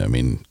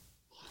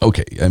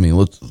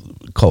let's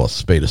call a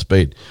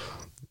spade.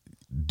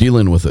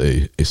 Dealing with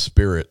a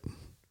spirit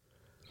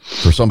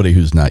for somebody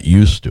who's not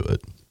used to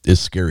it is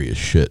scary as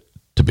shit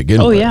to begin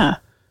with. Oh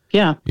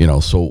yeah.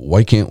 So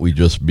why can't we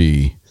just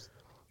be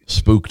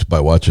spooked by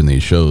watching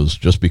these shows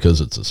just because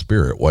it's a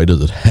spirit? Why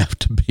does it have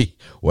to be?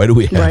 Why do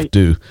we have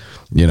to,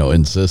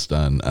 insist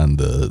on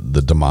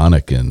the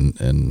demonic and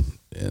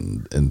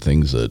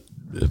things that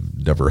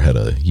have never had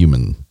a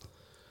human?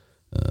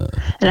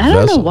 And I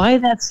don't know why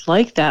that's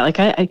like that. Like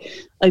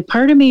I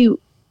part of me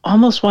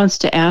almost wants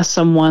to ask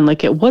someone,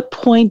 like, at what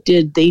point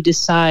did they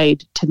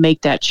decide to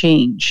make that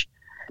change?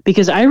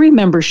 Because I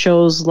remember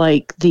shows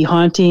like The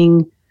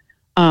Haunting,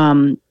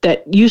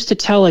 that used to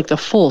tell like the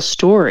full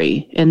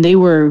story, and they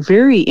were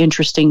very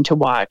interesting to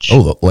watch.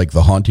 Oh, like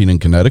The Haunting in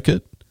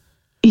Connecticut?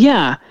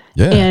 Yeah.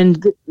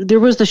 And there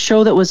was the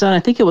show that was on, I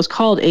think it was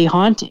called A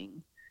Haunting.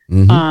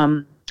 Mm-hmm.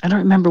 I don't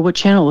remember what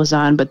channel it was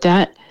on, but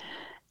that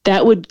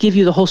would give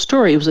you the whole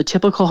story. It was a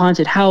typical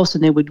haunted house,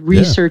 and they would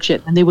research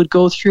it, and they would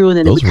go through, and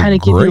then it would kind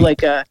of give you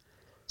like a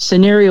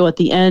scenario at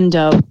the end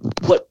of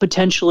what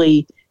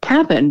potentially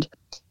happened.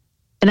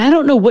 And I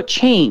don't know what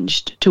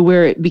changed to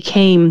where it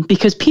became,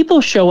 because people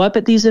show up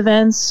at these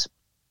events,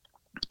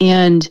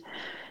 and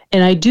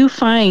I do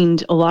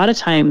find a lot of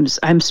times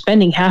I'm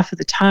spending half of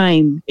the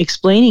time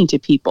explaining to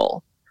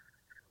people.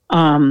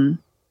 I've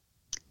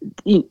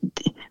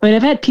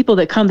had people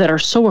that come that are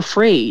so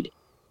afraid,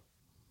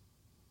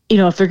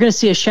 if they're going to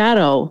see a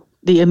shadow,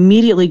 they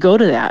immediately go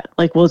to that.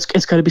 Like, well, it's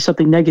got to be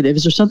something negative.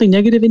 Is there something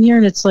negative in here?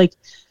 And it's like,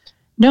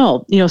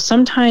 no,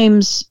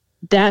 sometimes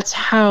that's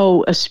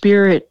how a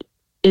spirit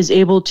is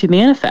able to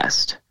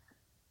manifest.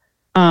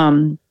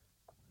 I've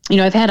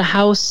had a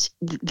house,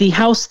 the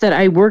house that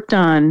I worked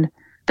on,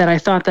 that I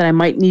thought that I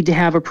might need to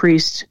have a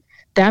priest,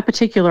 that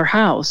particular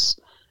house,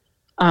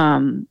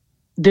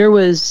 there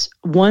was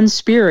one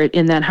spirit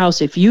in that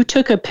house. If you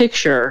took a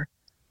picture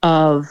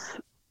of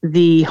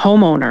the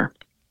homeowner,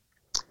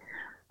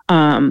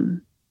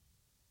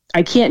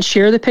 I can't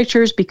share the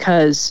pictures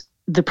because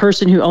the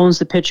person who owns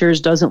the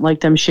pictures doesn't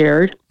like them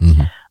shared.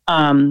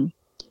 Mm-hmm.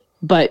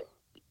 But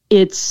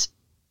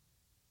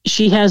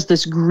she has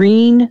this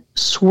green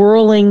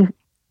swirling,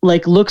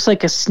 like, looks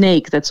like a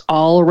snake that's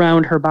all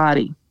around her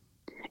body.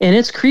 And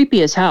it's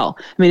creepy as hell.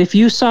 I mean, if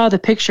you saw the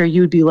picture,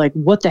 you'd be like,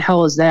 what the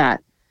hell is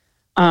that?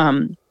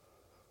 And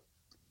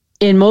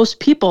most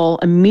people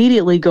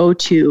immediately go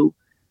to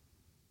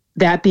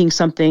that being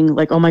something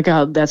like, oh my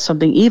God, that's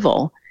something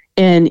evil.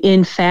 And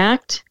in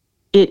fact,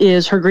 it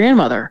is her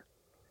grandmother.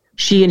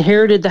 She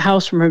inherited the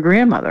house from her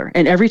grandmother.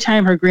 And every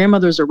time her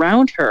grandmother's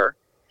around her,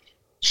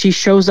 she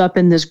shows up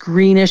in this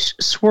greenish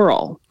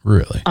swirl.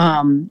 Really?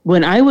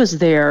 When I was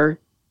there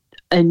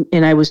and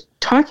I was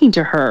talking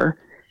to her,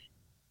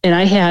 and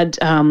I had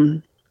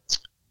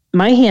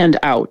my hand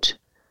out,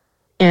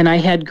 and I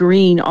had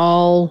green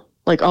all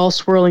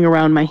swirling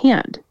around my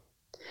hand.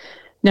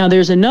 Now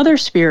there's another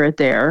spirit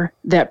there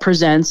that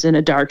presents in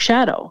a dark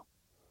shadow.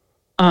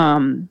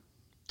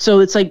 So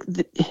it's like,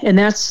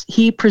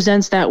 he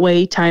presents that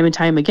way time and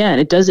time again.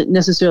 It doesn't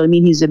necessarily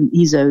mean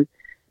he's a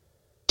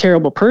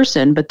terrible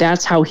person, but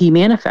that's how he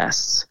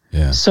manifests.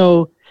 Yeah.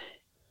 So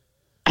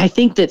I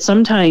think that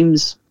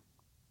sometimes,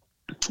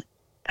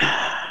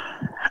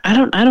 I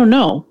don't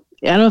know.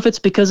 I don't know if it's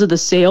because of the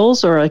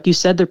sales, or like you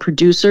said, the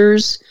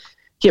producers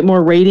get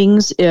more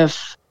ratings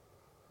if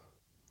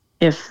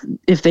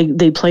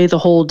they play the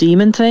whole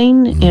demon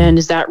thing. Mm-hmm. And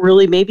is that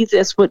really, maybe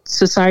that's what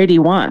society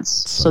wants.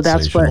 So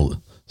that's what,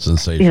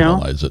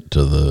 sensationalize it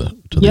to the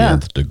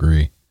nth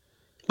degree.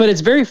 But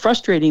it's very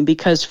frustrating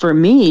because for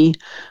me,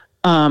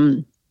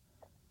 that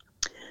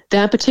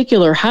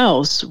particular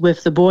house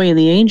with the boy and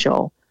the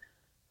angel,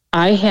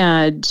 I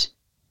had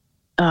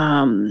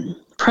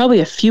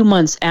probably a few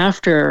months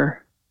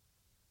after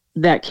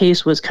that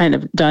case was kind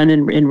of done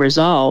and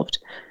resolved,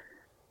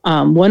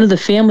 one of the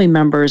family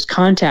members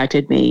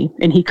contacted me,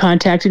 and he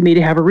contacted me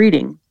to have a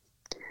reading.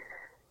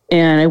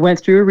 and I went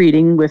through a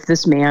reading with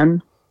this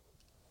man.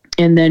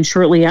 And then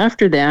shortly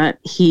after that,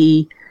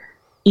 he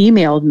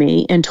emailed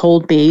me and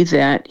told me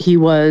that he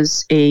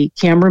was a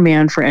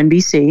cameraman for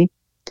NBC,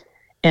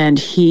 and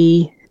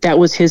that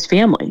was his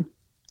family.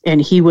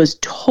 And he was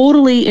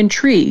totally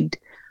intrigued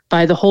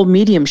by the whole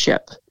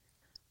mediumship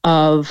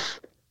of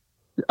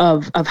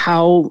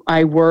how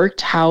I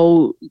worked,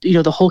 how,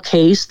 the whole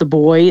case, the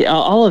boy,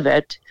 all of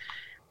it.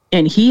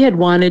 And he had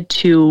wanted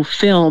to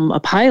film a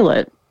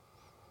pilot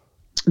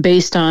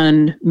based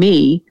on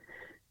me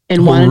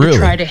and wanted to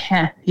try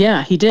to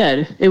yeah, he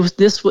did. It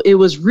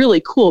was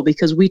really cool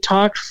because we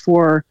talked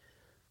for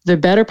the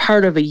better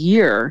part of a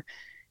year.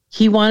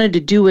 He wanted to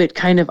do it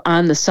kind of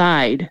on the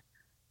side,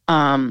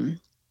 and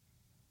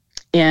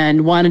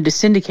wanted to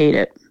syndicate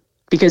it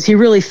because he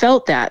really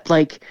felt that,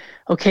 like,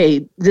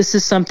 okay, this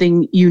is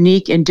something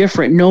unique and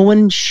different. No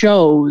one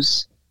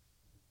shows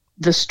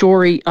the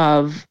story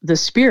of the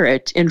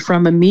spirit and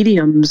from a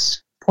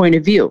medium's point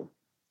of view.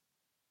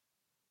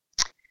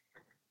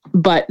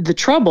 But the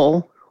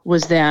trouble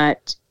was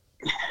that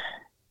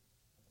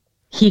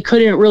he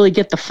couldn't really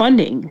get the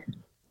funding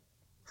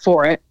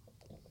for it.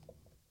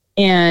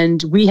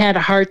 And we had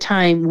a hard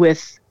time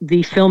with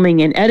the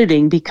filming and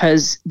editing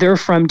because they're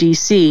from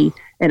DC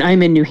and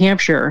I'm in New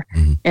Hampshire.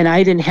 Mm-hmm. And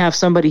I didn't have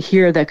somebody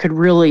here that could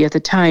really at the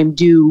time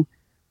do,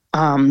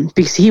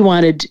 because he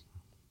wanted,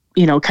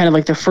 kind of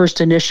like the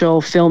first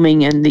initial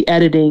filming and the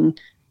editing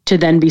to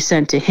then be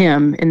sent to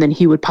him, and then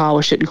he would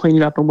polish it and clean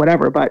it up and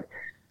whatever. But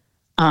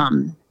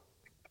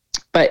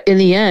in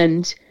the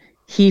end,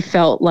 he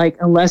felt like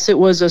unless it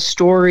was a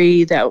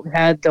story that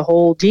had the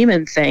whole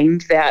demon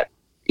thing, that,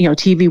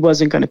 TV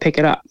wasn't going to pick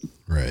it up.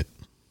 Right.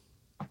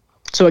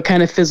 So it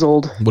kind of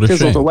fizzled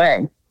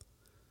away.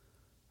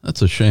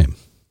 That's a shame.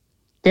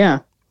 Yeah.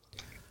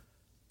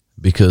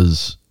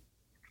 Because,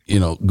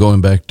 going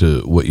back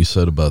to what you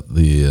said about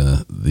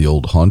the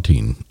old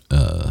haunting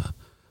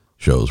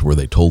shows where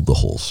they told the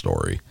whole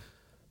story,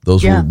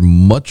 those were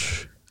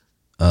much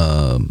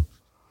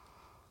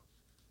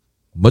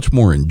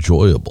more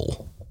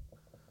enjoyable.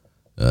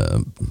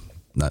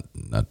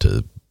 Not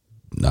to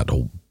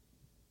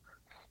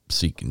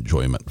seek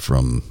enjoyment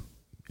from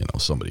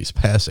somebody's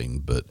passing,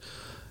 but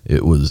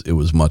it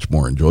was much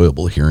more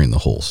enjoyable hearing the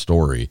whole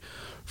story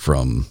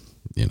from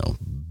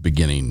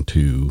beginning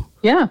to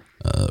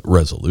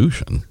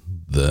resolution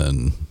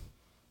than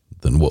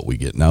what we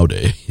get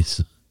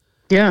nowadays.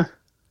 Yeah.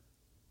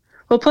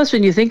 Well, plus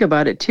when you think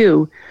about it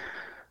too,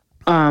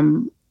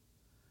 in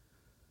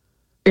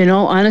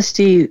all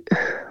honesty,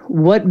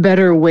 what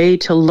better way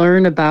to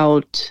learn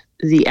about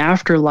the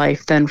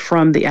afterlife than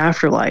from the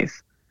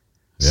afterlife?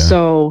 Yeah.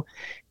 So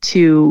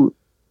to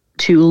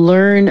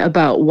learn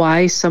about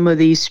why some of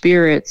these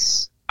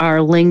spirits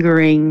are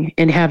lingering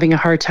and having a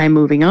hard time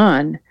moving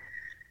on,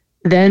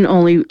 then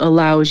only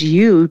allows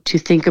you to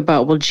think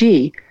about, well,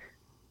 gee,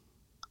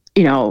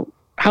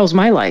 how's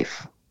my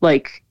life?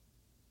 Like,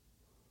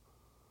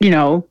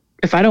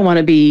 if I don't want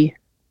to be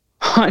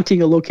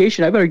haunting a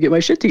location, I better get my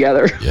shit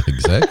together. Yeah,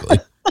 exactly.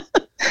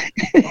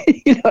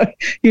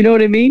 You know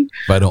what I mean?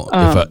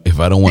 If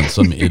I don't want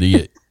some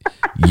idiot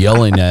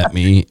yelling at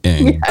me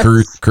and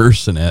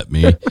cursing at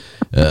me,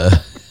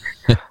 to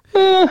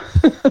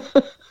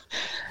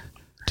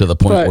the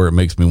point where it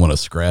makes me want to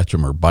scratch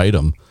him or bite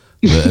him,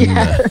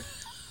 then,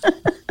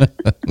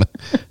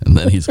 and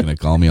then he's going to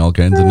call me all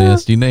kinds of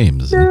nasty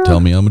names and tell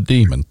me I'm a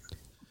demon.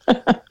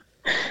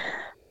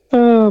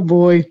 Oh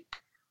boy.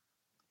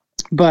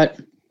 But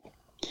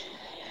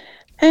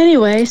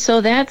anyway,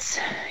 so that's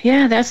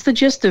the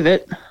gist of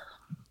it.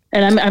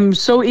 And I'm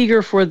so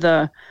eager for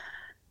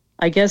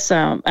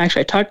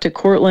actually I talked to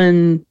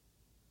Cortland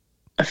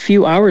a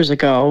few hours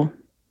ago,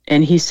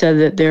 and he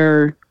said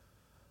that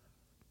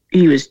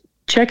he was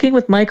checking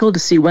with Michael to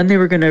see when they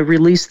were going to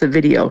release the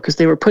video, because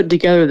they were putting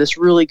together this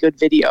really good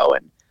video,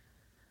 and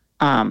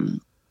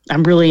I'm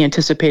really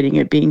anticipating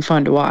it being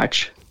fun to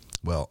watch.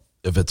 Well,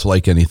 if it's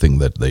like anything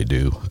that they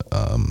do,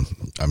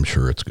 I'm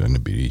sure it's going to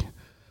be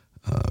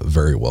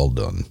very well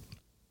done.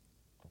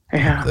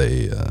 Yeah.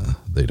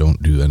 They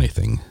don't do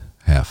anything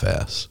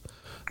half-ass.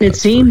 It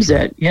seems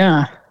it,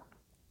 yeah.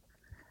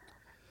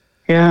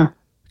 Yeah.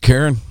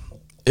 Karen,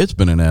 it's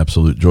been an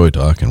absolute joy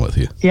talking with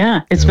you.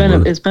 Yeah, it's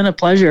been a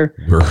pleasure.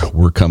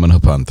 We're coming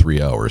up on 3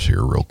 hours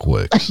here real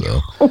quick, so.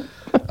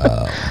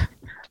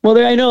 Well,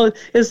 I know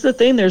it's the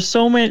thing. There's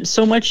so much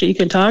that you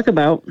can talk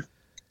about.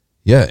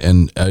 Yeah,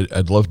 and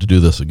I'd love to do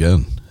this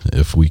again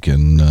if we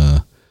can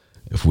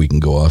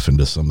go off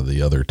into some of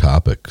the other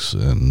topics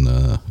and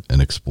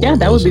explore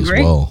that those would be as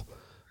great. well.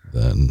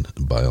 Then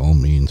by all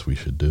means we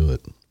should do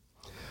it.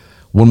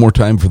 One more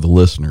time for the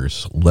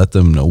listeners, let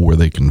them know where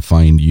they can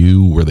find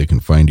you, where they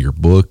can find your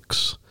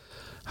books,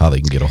 how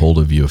they can get a hold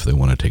of you if they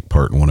want to take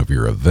part in one of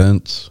your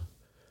events.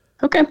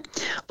 Okay.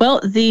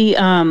 Well, the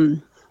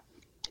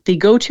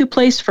go-to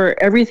place for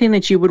everything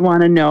that you would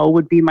want to know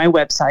would be my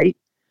website,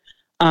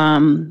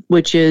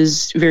 which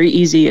is very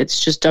easy.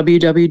 It's just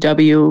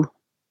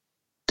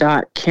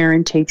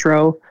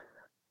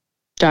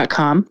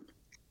www.karentatro.com.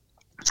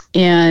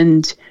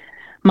 And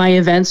My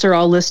events are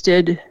all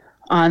listed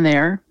on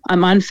there.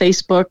 I'm on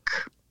Facebook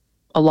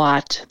a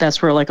lot.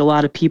 That's where like a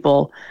lot of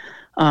people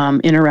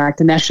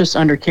interact, and that's just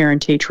under Karen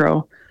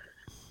Tatro.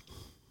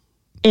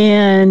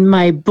 And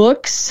my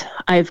books,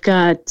 I've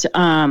got,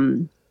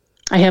 I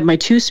have my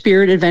 2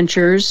 spirit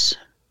adventures.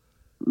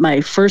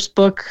 My first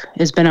book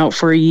has been out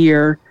for a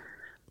year.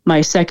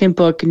 My second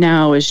book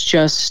now has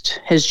just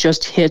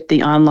hit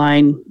the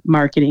online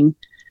marketing,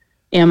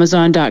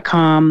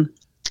 Amazon.com,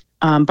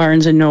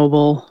 Barnes and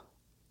Noble.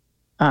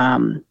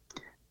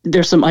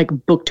 There's some like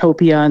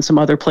Booktopia and some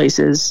other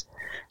places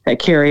that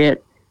carry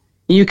it.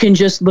 You can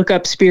just look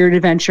up Spirit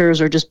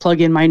Adventures or just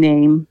plug in my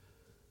name.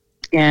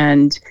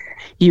 And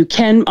you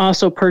can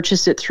also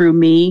purchase it through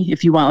me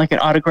if you want like an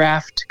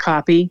autographed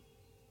copy.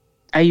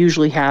 I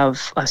usually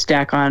have a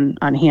stack on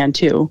hand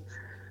too.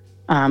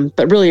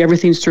 But really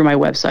everything's through my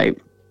website.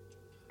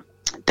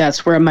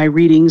 That's where my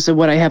readings of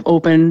what I have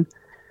open.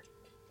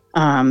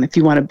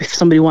 If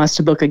somebody wants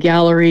to book a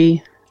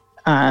gallery,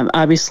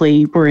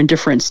 obviously we're in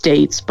different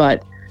states,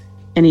 but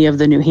any of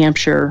the New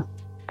Hampshire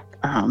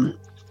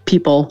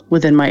people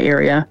within my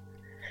area.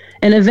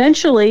 And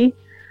eventually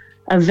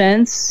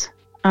events,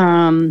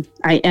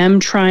 I am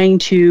trying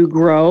to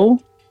grow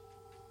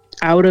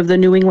out of the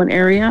New England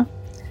area.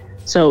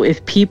 So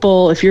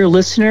if your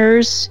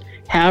listeners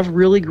have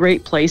really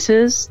great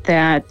places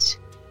that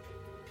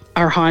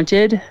are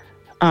haunted,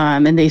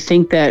 and they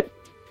think that,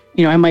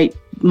 I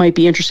might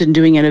be interested in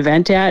doing an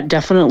event at,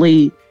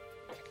 definitely,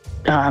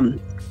 go on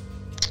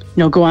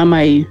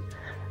my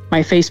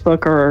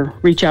Facebook or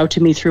reach out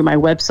to me through my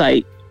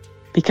website,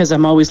 because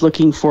I'm always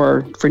looking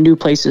for new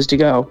places to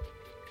go,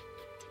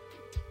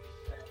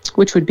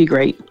 which would be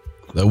great.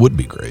 That would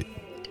be great.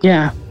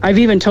 Yeah. I've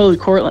even told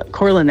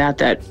Corlin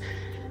that,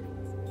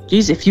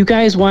 geez, if you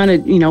guys want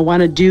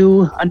to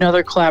do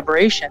another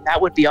collaboration,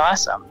 that would be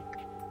awesome.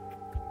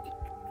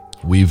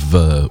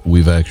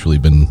 We've actually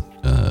been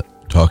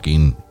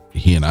talking,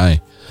 he and I,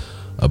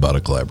 about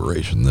a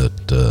collaboration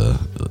that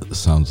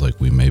sounds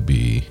like we may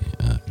be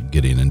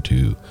getting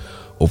into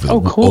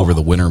over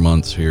the winter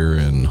months here,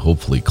 and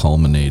hopefully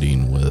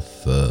culminating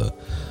with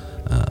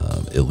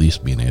at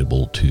least being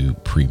able to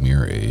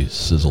premiere a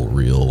sizzle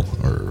reel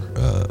or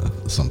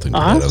something to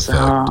that effect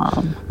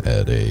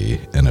at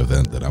an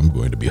event that I'm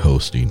going to be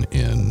hosting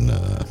in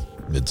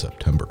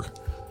mid-September.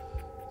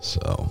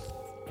 So,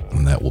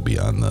 and that will be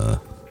on the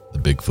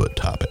Bigfoot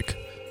topic.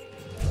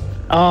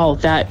 Oh,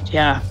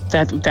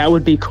 that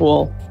would be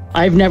cool.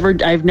 I've never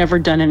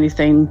done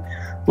anything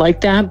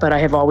like that, but I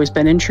have always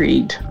been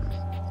intrigued.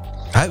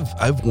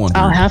 I've wondered.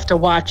 I'll have to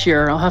watch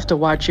your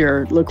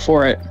look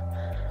for it.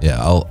 Yeah,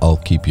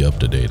 I'll keep you up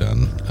to date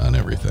on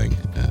everything,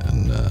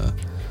 and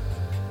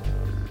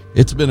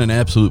it's been an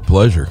absolute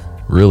pleasure,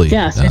 really.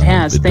 Yes, it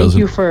has. Thank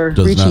you for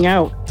reaching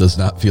out. Does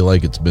not feel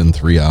like it's been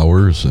 3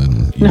 hours,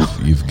 and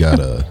you've got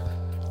a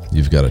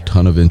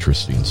ton of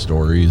interesting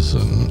stories,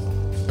 and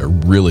I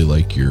really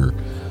like your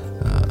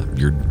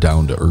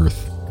down to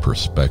earth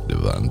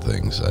perspective on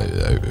things.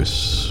 I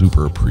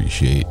super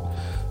appreciate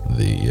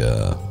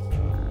the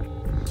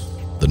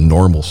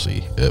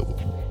normalcy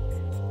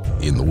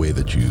in the way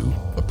that you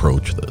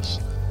approach this.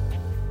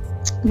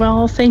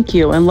 Well, thank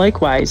you, and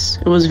likewise.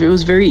 It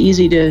was very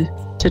easy to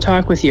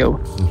talk with you.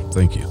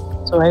 Thank you.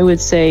 So I would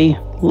say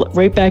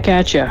right back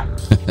at you.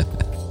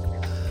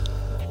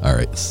 All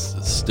right,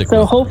 stick.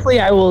 So hopefully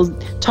I will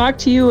talk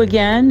to you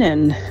again,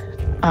 and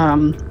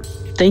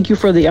thank you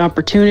for the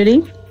opportunity.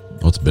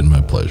 Well, it's been my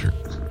pleasure.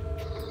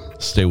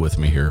 Stay with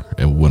me here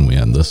and when we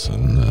end this,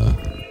 and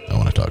I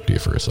want to talk to you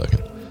for a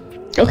second.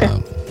 Okay.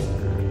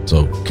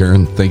 So,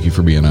 Karen, thank you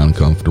for being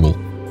uncomfortable,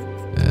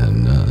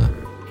 and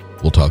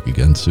we'll talk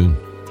again soon.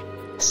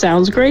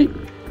 Sounds great.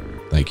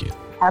 Thank you.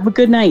 Have a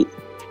good night.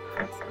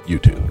 You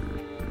too.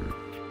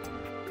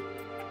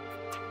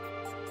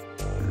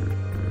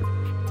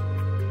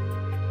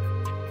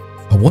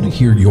 I want to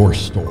hear your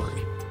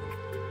story.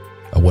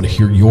 I want to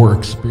hear your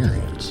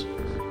experience.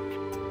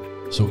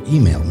 So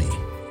email me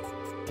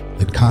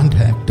at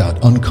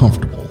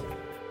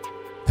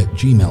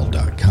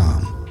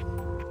contact.uncomfortable@gmail.com.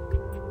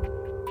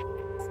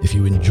 If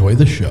you enjoy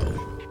the show,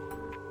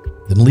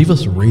 then leave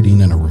us a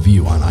rating and a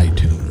review on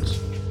iTunes.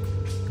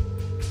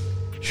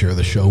 Share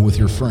the show with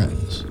your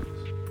friends.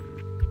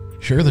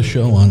 Share the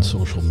show on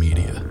social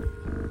media.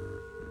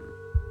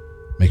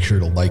 Make sure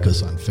to like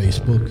us on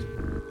Facebook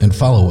and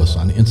follow us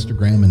on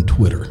Instagram and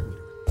Twitter,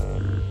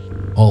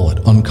 all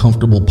at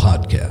Uncomfortable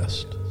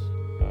Podcast.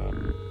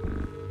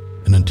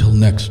 And until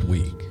next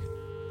week,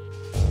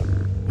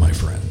 my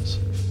friends,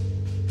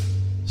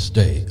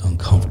 stay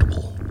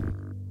uncomfortable.